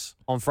drops.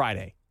 On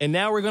Friday. And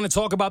now we're going to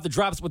talk about the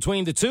drops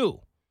between the two.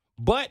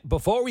 But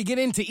before we get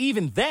into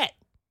even that,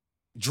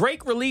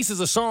 Drake releases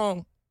a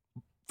song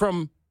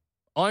from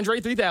Andre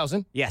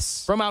 3000,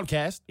 Yes. from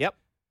Outkast. Yep.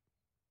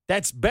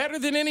 That's better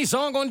than any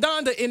song on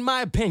Donda, in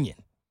my opinion.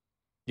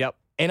 Yep.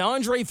 And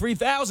Andre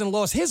 3000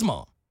 lost his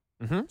mom.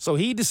 Mm-hmm. So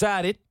he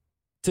decided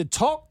to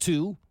talk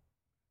to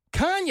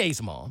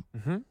Kanye's mom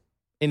Mm-hmm.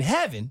 in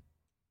heaven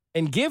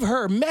and give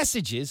her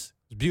messages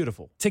It's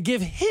beautiful. to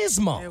give his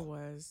It mom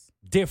was.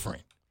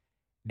 different.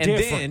 And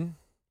Different. then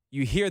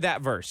you hear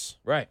that verse.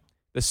 Right.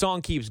 The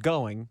song keeps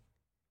going.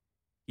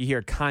 You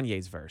hear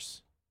Kanye's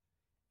verse.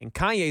 In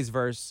Kanye's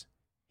verse,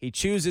 he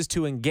chooses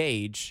to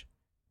engage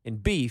in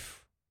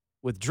beef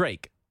with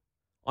Drake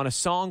on a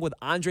song with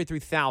Andre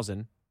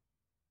 3000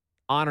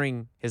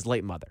 honoring his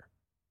late mother.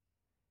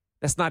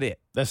 That's not it.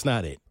 That's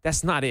not it.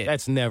 That's not it.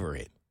 That's never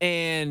it.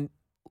 And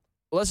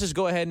let's just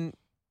go ahead and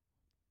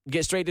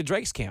get straight to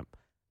Drake's camp.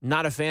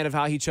 Not a fan of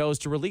how he chose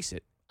to release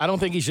it. I don't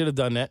think he should have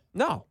done that.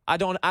 No, I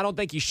don't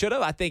think he should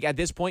have. I think at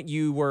this point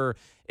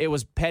it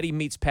was petty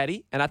meets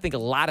petty, and I think a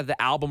lot of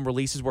the album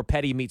releases were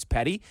petty meets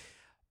petty.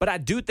 But I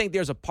do think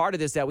there's a part of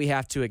this that we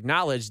have to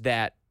acknowledge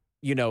that,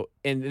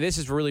 and this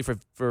is really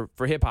for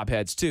hip hop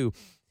heads too.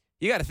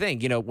 You got to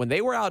think, when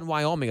they were out in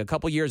Wyoming a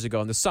couple years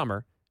ago in the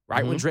summer,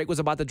 right when Drake was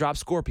about to drop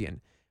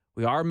Scorpion,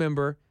 we all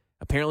remember.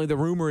 Apparently, the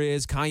rumor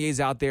is Kanye's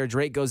out there,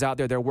 Drake goes out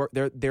there.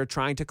 They're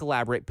trying to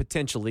collaborate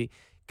potentially.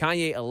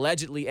 Kanye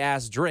allegedly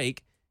asked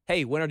Drake,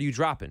 "Hey, when are you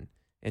dropping?"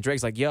 And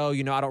Drake's like, "Yo,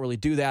 I don't really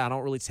do that. I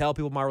don't really tell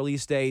people my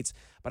release dates,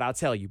 but I'll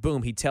tell you."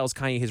 Boom, he tells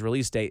Kanye his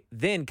release date.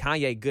 Then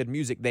Kanye, Good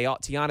Music,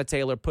 Tiana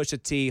Taylor,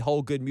 Pusha T,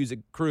 whole Good Music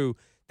crew,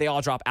 they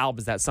all drop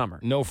albums that summer.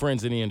 No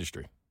friends in the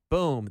industry.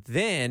 Boom.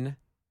 Then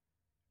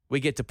we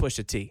get to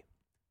Pusha T.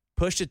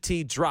 Pusha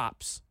T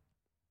drops.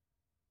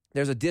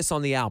 There's a diss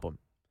on the album.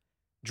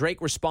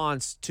 Drake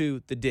responds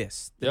to the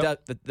diss. I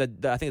think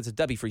it's a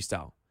Dubby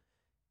freestyle.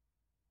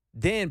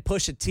 Then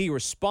Pusha T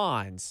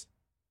responds,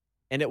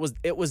 and it was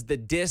the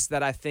diss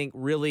that I think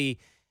really.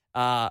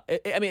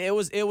 It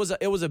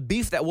was a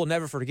beef that we'll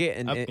never forget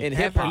in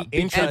hip hop. He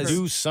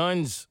introduced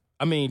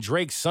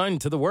Drake's son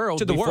to the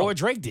world before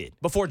Drake did.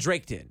 Before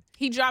Drake did.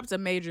 He dropped a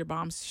major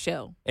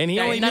bombshell. And he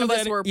only none knew of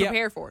us that were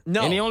prepared for.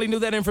 No. And he only knew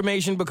that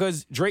information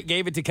because Drake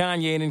gave it to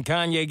Kanye, and then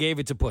Kanye gave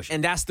it to Pusha.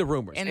 And that's the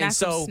rumors. And that's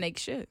some snake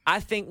shit.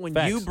 I think when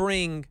Facts. you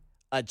bring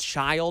a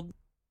child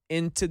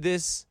into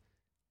this,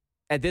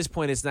 at this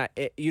point, it's not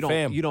you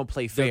don't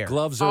play fair. The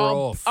gloves are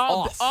off.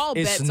 All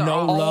It's bets are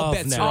no off.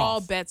 love now.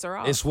 All bets are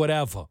off. It's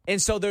whatever. And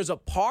so there's a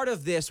part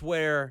of this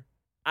where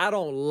I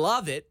don't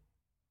love it,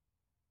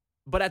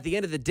 but at the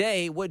end of the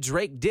day, what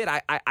Drake did,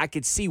 I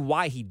could see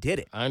why he did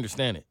it. I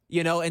understand it.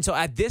 And so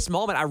at this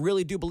moment, I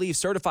really do believe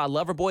Certified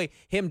Lover Boy,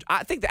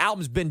 I think the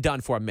album's been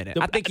done for a minute.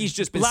 I think he's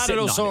just been a lot of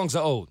sitting those on songs it.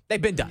 are old.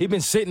 They've been done. He's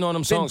been sitting on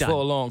them songs done. for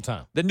a long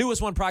time. The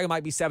newest one probably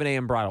might be 7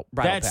 a.m. Bridal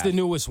That's Path. the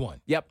newest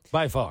one. Yep.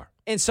 By far.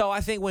 And so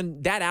I think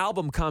when that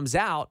album comes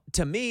out,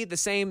 to me, the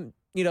same,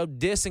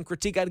 diss and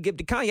critique I give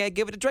to Kanye, I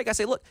give it to Drake. I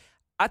say, look,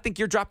 I think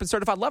you're dropping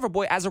Certified Lover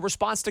Boy as a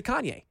response to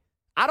Kanye.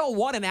 I don't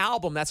want an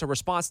album that's a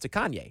response to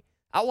Kanye.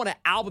 I want an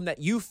album that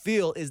you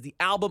feel is the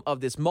album of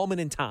this moment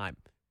in time.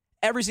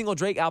 Every single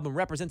Drake album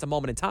represents a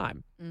moment in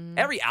time.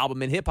 Every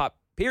album in hip-hop,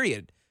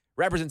 period,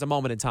 represents a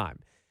moment in time.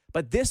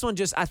 But this one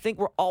I think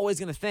we're always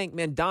going to think,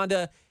 man,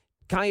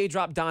 Kanye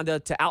dropped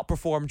Donda to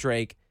outperform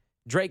Drake.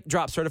 Drake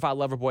dropped Certified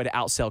Lover Boy to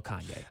outsell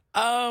Kanye.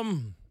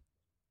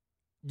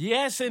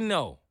 Yes and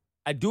no.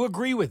 I do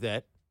agree with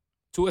that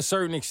to a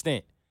certain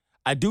extent.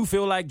 I do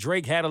feel like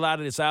Drake had a lot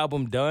of this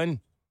album done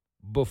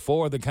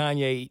before the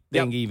Kanye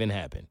thing even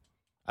happened.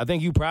 I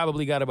think you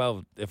probably got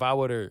about, if I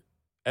were to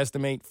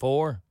estimate,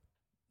 4,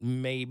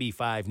 maybe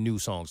 5 new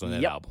songs on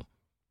that album.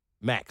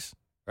 Max.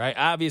 Right?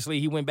 Obviously,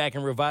 he went back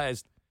and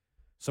revised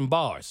some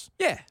bars.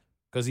 Yeah.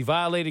 Because he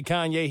violated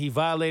Kanye, he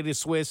violated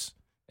Swiss,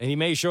 and he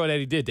made sure that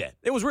he did that.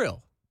 It was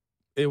real.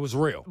 It was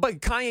real. But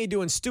Kanye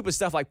doing stupid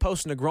stuff like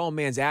posting a grown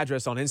man's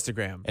address on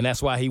Instagram. And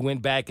that's why he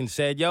went back and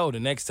said, yo,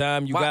 the next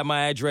time you got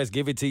my address,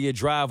 give it to your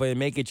driver and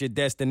make it your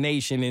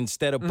destination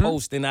instead of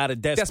posting out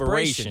of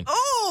desperation.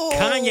 Oh!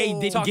 Kanye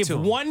didn't give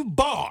one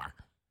bar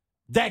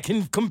that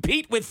can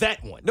compete with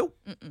that one. Nope.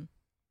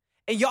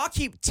 And y'all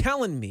keep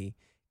telling me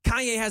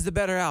Kanye has the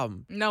better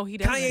album. No, he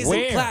doesn't. Kanye is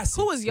a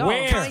classic. Who is y'all?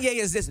 Where? Kanye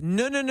is this.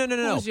 No.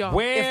 Who's y'all?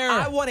 Where?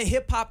 If I want a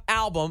hip-hop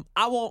album,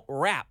 I want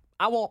rap.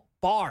 I want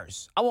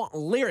bars. I want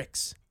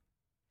lyrics.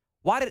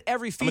 Why did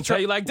every feature? I'm gonna tell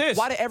you like this.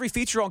 Why did every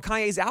feature on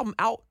Kanye's album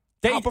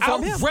They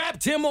outperform him?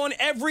 out-rapped him on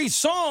every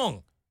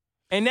song.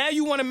 And now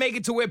you want to make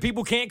it to where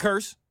people can't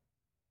curse?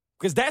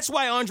 Because that's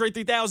why Andre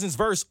 3000's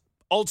verse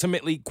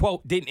ultimately,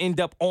 quote, didn't end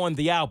up on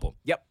the album.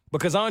 Yep.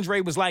 Because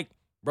Andre was like,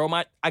 bro,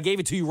 I gave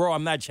it to you raw.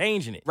 I'm not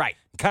changing it. Right.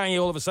 Kanye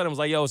all of a sudden was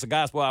like, yo, it's a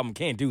gospel album.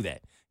 Can't do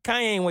that.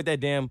 Kanye ain't want that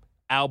damn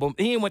album.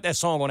 He ain't want that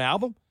song on the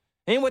album.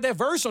 He ain't want that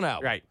verse on the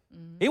album. Right.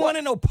 He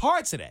wanted no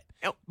parts of that.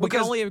 We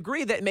can only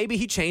agree that maybe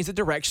he changed the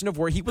direction of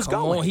where he was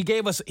going. He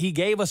gave us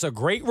a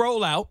great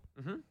rollout,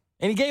 and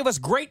he gave us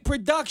great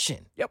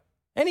production. Yep.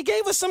 And he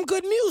gave us some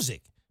good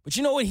music. But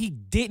you know what he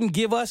didn't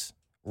give us?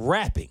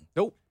 Rapping.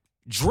 Nope.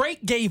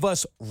 Drake gave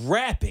us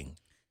rapping.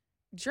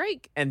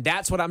 And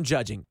that's what I'm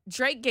judging.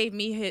 Drake gave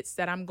me hits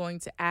that I'm going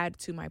to add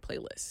to my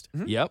playlist.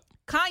 Yep.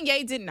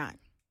 Kanye did not.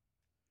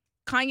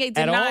 Kanye did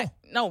At not.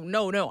 all?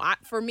 No.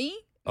 For me,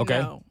 Okay.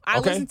 no. I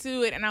Okay. listened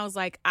to it and I was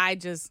like,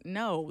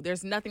 no.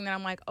 There's nothing that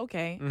I'm like,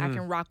 okay, I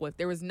can rock with.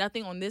 There was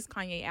nothing on this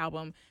Kanye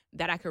album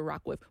that I could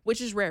rock with,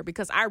 which is rare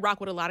because I rock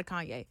with a lot of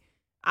Kanye.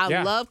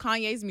 I love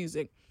Kanye's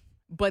music.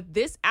 But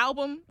this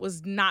album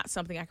was not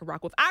something I could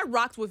rock with. I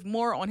rocked with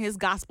more on his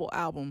gospel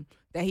album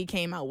that he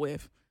came out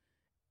with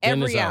Than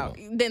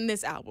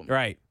this album.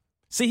 Right.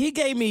 See, he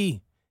gave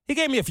me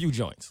a few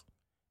joints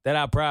that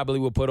I probably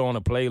would put on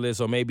a playlist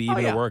or maybe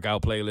even a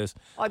workout playlist.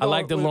 I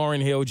like the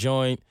Lauryn Hill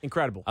joint.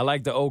 Incredible. I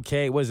like the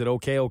OK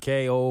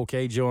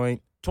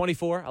joint.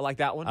 24. I like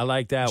that one. I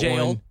like that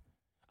Jail. one.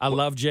 I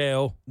love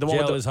Jail. The one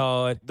with Jail is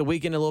hard. The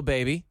Weeknd and Lil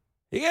Baby.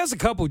 He has a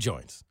couple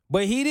joints,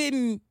 but he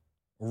didn't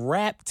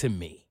rap to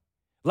me.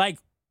 Like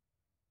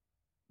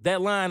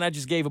that line I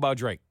just gave about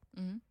Drake.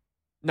 Mm-hmm.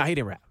 No, he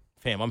didn't rap.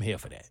 Fam, I'm here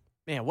for that.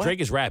 Man, what?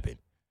 Drake is rapping.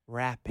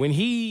 Rapping. When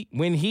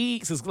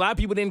he, since a lot of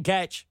people didn't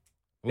catch,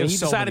 when he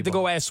decided to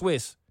go as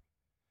Swiss,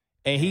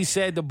 and he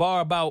said the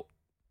bar about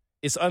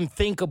it's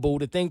unthinkable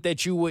to think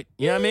that you would,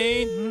 you know what I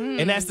mean? Mm-hmm.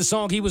 And that's the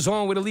song he was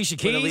on with Alicia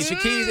Keys. Alicia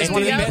Keys. It's And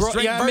one of the then he best brought-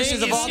 Drake you know what I mean?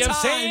 verses of all You know what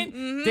I'm time. saying?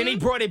 Mm-hmm. Then he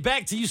brought it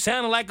back to you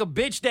sounding like a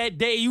bitch that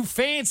day. You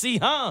fancy,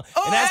 huh?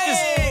 Oh, and that's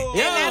just, hey! yo, And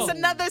that's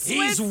another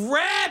he's Swiss.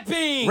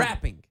 rapping.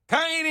 Rapping.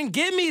 Kanye didn't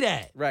give me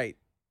that. Right.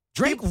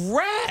 Drake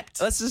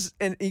rapped. Let's just,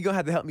 and you're going to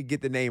have to help me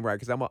get the name right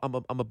because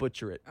I'm a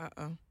butcher it.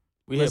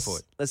 We here for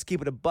it. Let's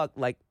keep it a buck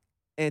like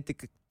Anthony.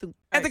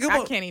 I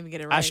can't even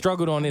get it right. I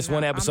struggled on this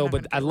one episode,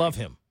 but I love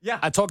him. Yeah.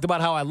 I talked about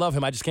how I love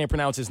him. I just can't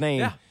pronounce his name.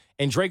 Yeah.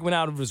 And Drake went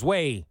out of his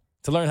way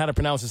to learn how to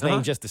pronounce his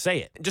name just to say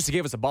it. Just to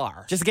give us a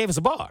bar. Just gave us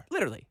a bar.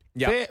 Literally.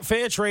 Yeah.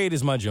 Fair trade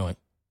is my joint.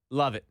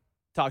 Love it.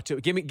 Talk to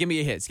it. Give me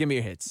your hits. Give me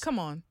your hits. Come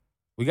on.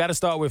 We got to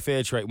start with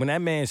fair trade. When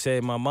that man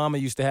said, my mama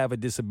used to have a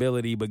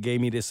disability but gave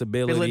me this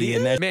ability.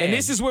 And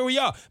this is where we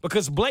are.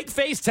 Because Blake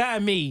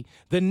FaceTimed me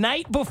the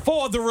night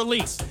before the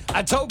release.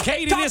 I told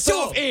Katie this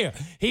off air.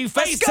 He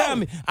FaceTimed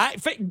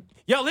me.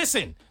 Yo,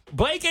 listen.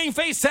 Blake ain't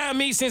FaceTimed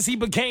me since he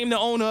became the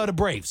owner of the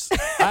Braves.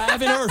 I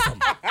haven't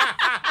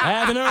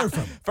heard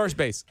from him. First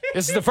base.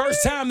 This is the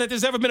first time that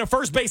there's ever been a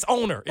first base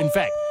owner, in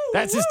fact.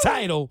 That's his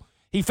title.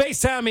 He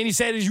FaceTimed me and he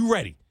said, "Is you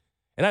ready?"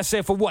 And I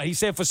said, "For what?" He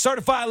said, "For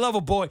Certified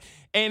Lover Boy."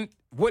 And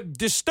what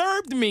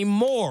disturbed me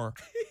more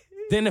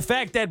than the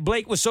fact that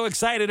Blake was so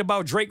excited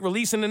about Drake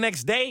releasing the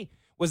next day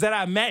was that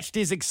I matched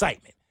his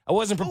excitement. I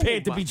wasn't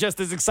prepared to be just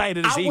as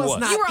excited as he was.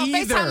 not You were on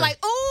either. FaceTime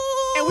like,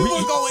 ooh. And we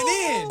were going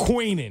in.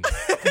 Queening.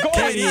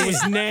 Katie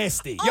was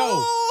nasty.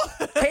 Yo,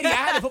 Katie, I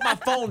had to put my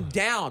phone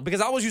down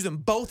because I was using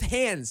both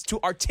hands to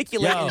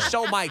articulate and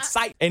show my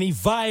excitement. And he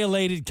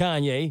violated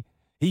Kanye.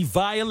 He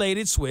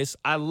violated Swiss.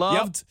 I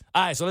loved.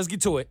 All right, so let's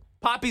get to it.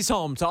 Poppy's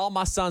Home to all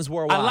my sons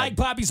worldwide. I like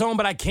Poppy's Home,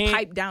 but I can't.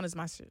 Pipe Down is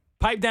my shit.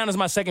 Pipe Down is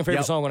my second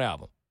favorite song on the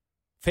album.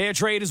 Fair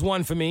Trade is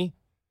one for me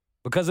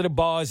because of the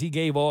bars he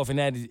gave off, and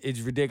that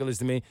is ridiculous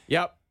to me.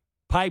 Yep.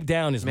 Pipe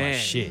Down is my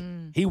shit.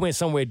 He went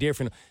somewhere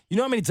different. You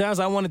know how many times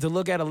I wanted to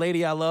look at a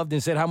lady I loved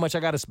and said, how much I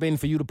got to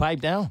spend for you to pipe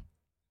down?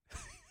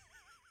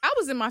 I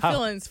was in my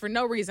feelings for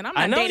no reason.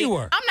 I know you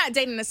were. I'm not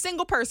dating a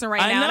single person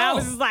right I now. And I know.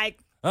 was just like,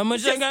 How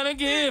much I got to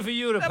give for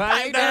you to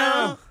pipe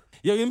down?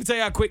 Yo, let me tell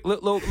you a quick,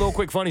 little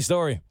quick funny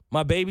story.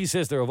 My baby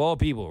sister, of all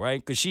people,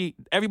 right? Because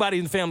everybody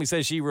in the family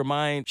says she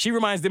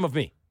reminds them of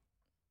me.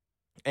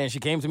 And she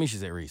came to me, she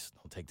said, "Reese,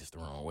 don't take this the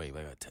wrong way, but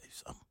I got to tell you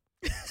something.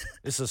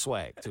 This is a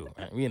swag, too.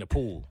 Right? We in the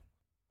pool.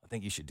 I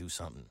think you should do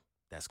something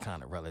that's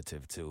kind of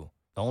relative to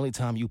the only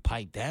time you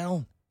pipe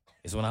down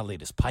is when I lay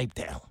this pipe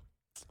down."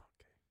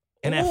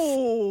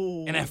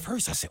 And at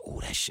first I said, "Oh,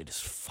 that shit is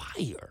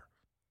fire."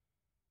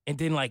 And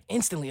then like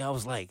instantly I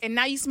was like, and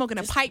now you smoking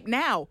a pipe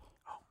now.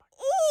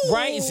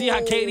 right? You see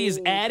how Katie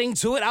is adding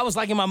to it? I was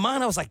like, in my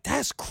mind, I was like,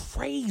 that's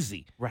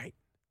crazy. Right.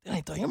 Then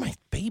I thought, you're my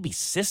baby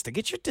sister.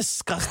 Get your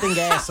disgusting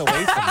ass away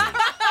from me.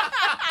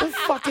 What the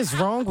fuck is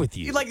wrong with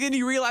you? Then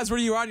you realize where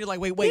you are and you're like,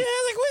 wait. Yeah, like,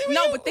 wait.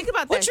 No, but think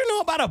about what that. you know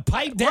about a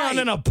pipe down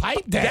and a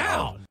pipe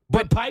down?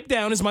 But pipe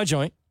down is my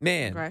joint.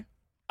 Man. Right.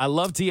 I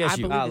love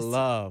TSU. I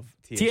love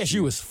TSU.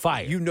 TSU is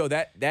fire. You know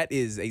that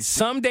is a...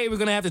 Someday we're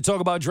going to have to talk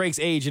about Drake's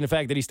age and the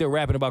fact that he's still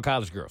rapping about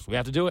college girls. We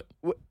have to do it.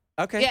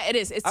 Okay. Yeah, it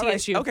is. It's All right.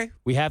 TSU. Okay.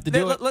 We have to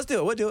do it. Let's do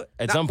it. We'll do it.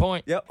 At some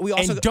point. Yep. We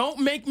also and don't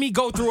make me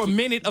go through a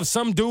minute of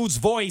some dude's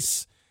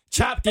voice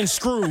chopped and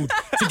screwed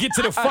to get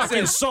to the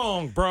fucking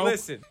song, bro.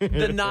 Listen,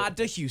 the nod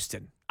to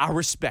Houston, I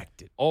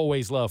respect it.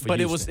 Always love for But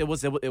Houston.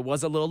 it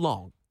was a little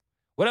long.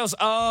 What else?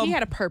 He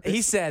had a purpose.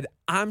 He said,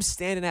 "I'm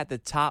standing at the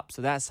top,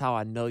 so that's how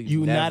I know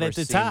You never not at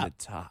the seen top.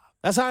 the top."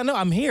 That's how I know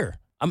I'm here.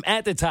 I'm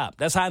at the top.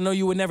 That's how I know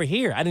you were never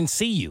here. I didn't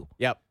see you.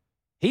 Yep.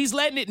 He's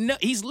letting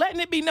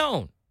it be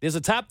known. There's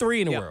a top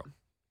 3 in the world.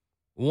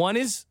 One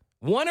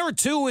or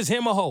two is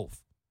him or Hove.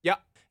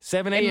 Yep.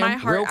 7 a.m. In my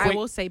heart, real quick. I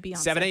will say Beyonce.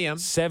 7 a.m.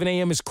 7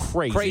 a.m. is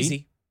crazy.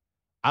 Crazy.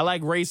 I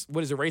like Race.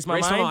 What is it? Race My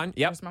Race Mind? My Mind.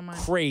 Yep. Where's my mind?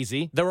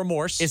 Crazy. The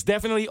Remorse. It's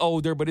definitely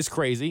older, but it's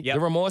crazy. Yep. The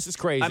Remorse is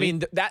crazy. I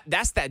mean,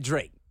 that's that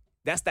Drake.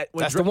 That's that.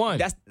 That's the one.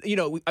 That's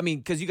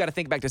because you got to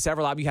think back to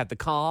several albums. You had the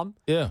Calm.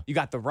 yeah. You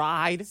got the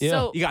Ride. Yeah.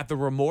 So, You got the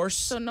Remorse.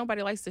 so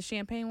nobody likes the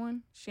Champagne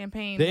one?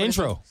 Champagne. The what is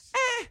intro.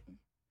 it?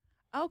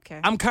 Okay.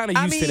 I'm kind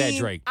of used to that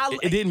Drake.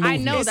 It didn't move I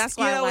know me. that's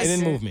why I know, like it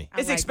didn't move me. I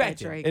It's like that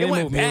expected. Drake. It didn't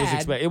went move me. It was bad.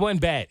 expected. It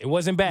wasn't bad. It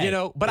wasn't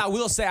bad. But I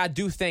will say I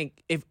do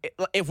think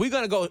if we're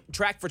gonna go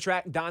track for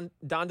track,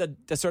 Donda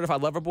the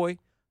Certified Lover Boy,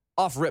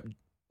 off rip,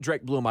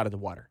 Drake blew him out of the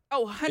water.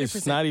 Oh, 100%.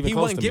 It's not even He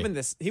close wasn't to giving me.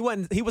 this. He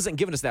wasn't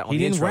giving us that on He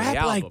the didn't intro of the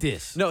rap like album.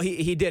 this. No,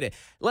 he did it.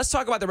 Let's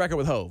talk about the record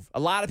with Hove. A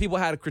lot of people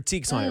had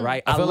critiques on it,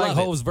 right? I feel like love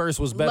it. Hove's verse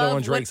was better Love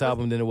on Drake's what-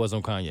 album than it was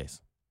on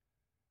Kanye's.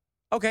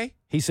 Okay,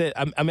 He said,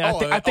 I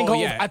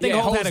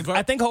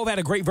think Hove had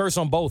a great verse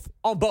on both.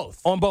 on both.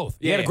 On both.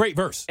 He had a Yeah. great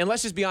verse. And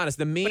let's just be honest,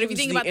 the memes if you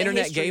think the about the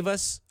internet history- gave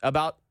us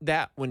about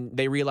that when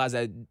they realized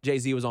that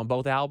Jay-Z was on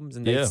both albums,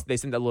 and they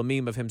sent that little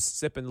meme of him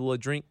sipping the little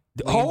drink.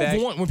 lean Hove back.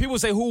 won. When people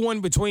say who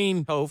won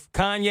between Hove.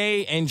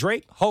 Kanye and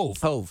Drake,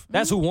 Hove.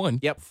 That's who won.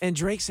 Yep. And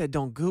Drake said,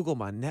 "Don't Google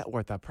my net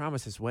worth. I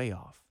promise it's way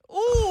off."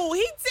 Ooh,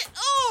 he did.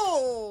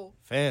 Oh.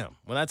 Fam,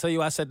 when I tell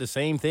you I said the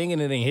same thing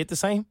and it ain't hit the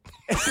same.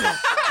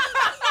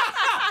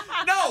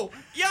 No,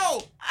 yo,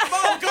 Mo,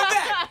 come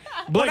back.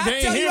 Blake,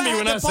 they ain't hear me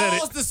when I said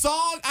it. The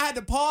song, I had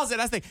to pause it.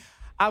 I think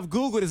I've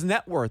Googled his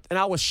net worth, and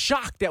I was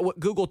shocked at what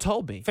Google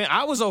told me. Fam,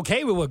 I was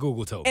okay with what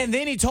Google told me. And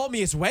then he told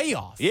me it's way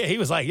off. Yeah, he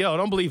was like, yo,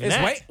 don't believe in It's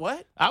that. way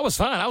what? I was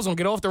fine. I was going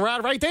to get off the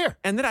ride right there.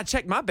 And then I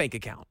checked my bank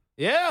account.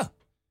 Yeah.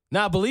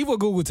 Now, believe what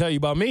Google tell you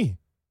about me.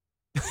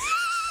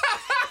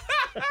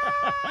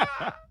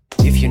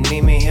 If you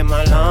need me, hit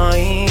my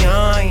line.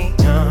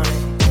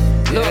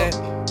 Look,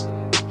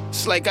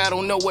 it's like I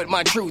don't know what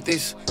my truth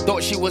is.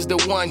 Thought she was the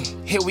one.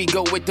 Here we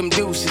go with them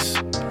deuces.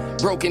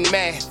 Broken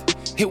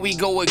math. Here we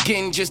go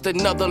again. Just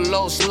another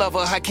lost lover.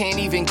 I can't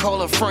even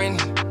call a friend.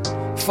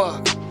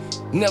 Fuck.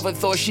 Never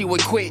thought she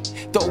would quit.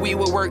 Thought we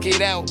would work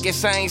it out.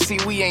 Guess I ain't see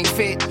we ain't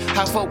fit.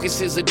 Our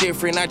focuses are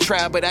different. I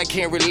try, but I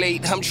can't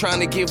relate. I'm trying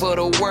to give her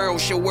the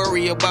world. She'll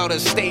worry about her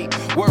state.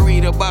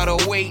 Worried about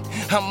her weight.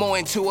 I'm more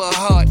into her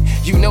heart.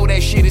 You know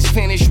that shit is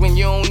finished when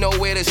you don't know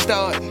where to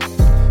start.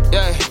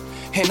 Yeah.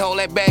 And all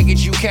that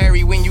baggage you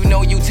carry when you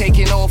know you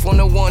taking off on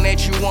the one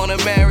that you wanna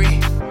marry.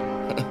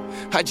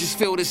 I just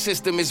feel the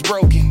system is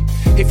broken.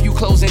 If you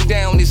closing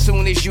down as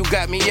soon as you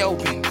got me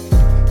open.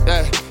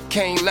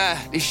 Can't lie,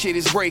 this shit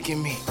is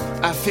breaking me.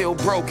 I feel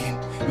broken,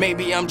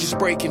 maybe I'm just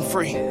breaking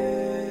free.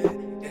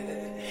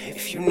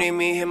 If you need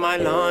me, hit my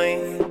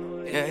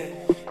line. Yeah.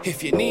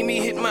 If you need me,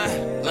 hit my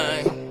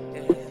line.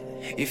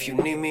 If you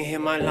need me,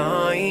 hit my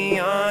line.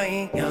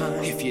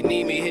 If you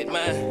need me, hit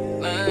my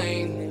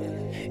line.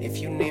 If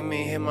you need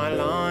me, hit my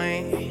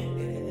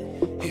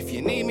line. If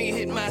you need me,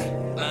 hit my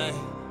line.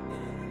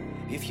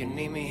 If you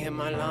need me, hit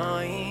my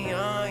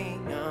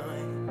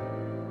line.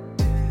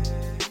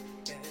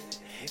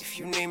 If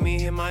you need me,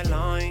 hit my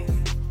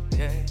line.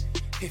 Yeah.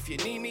 If you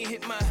need me,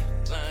 hit my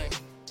line.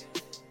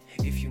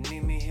 If you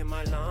need me, hit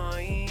my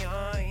line.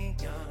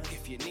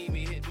 If you need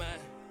me, hit my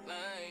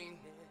line.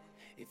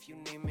 If you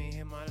need me,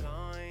 hit my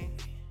line.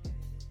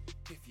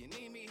 If you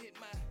need me, hit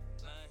my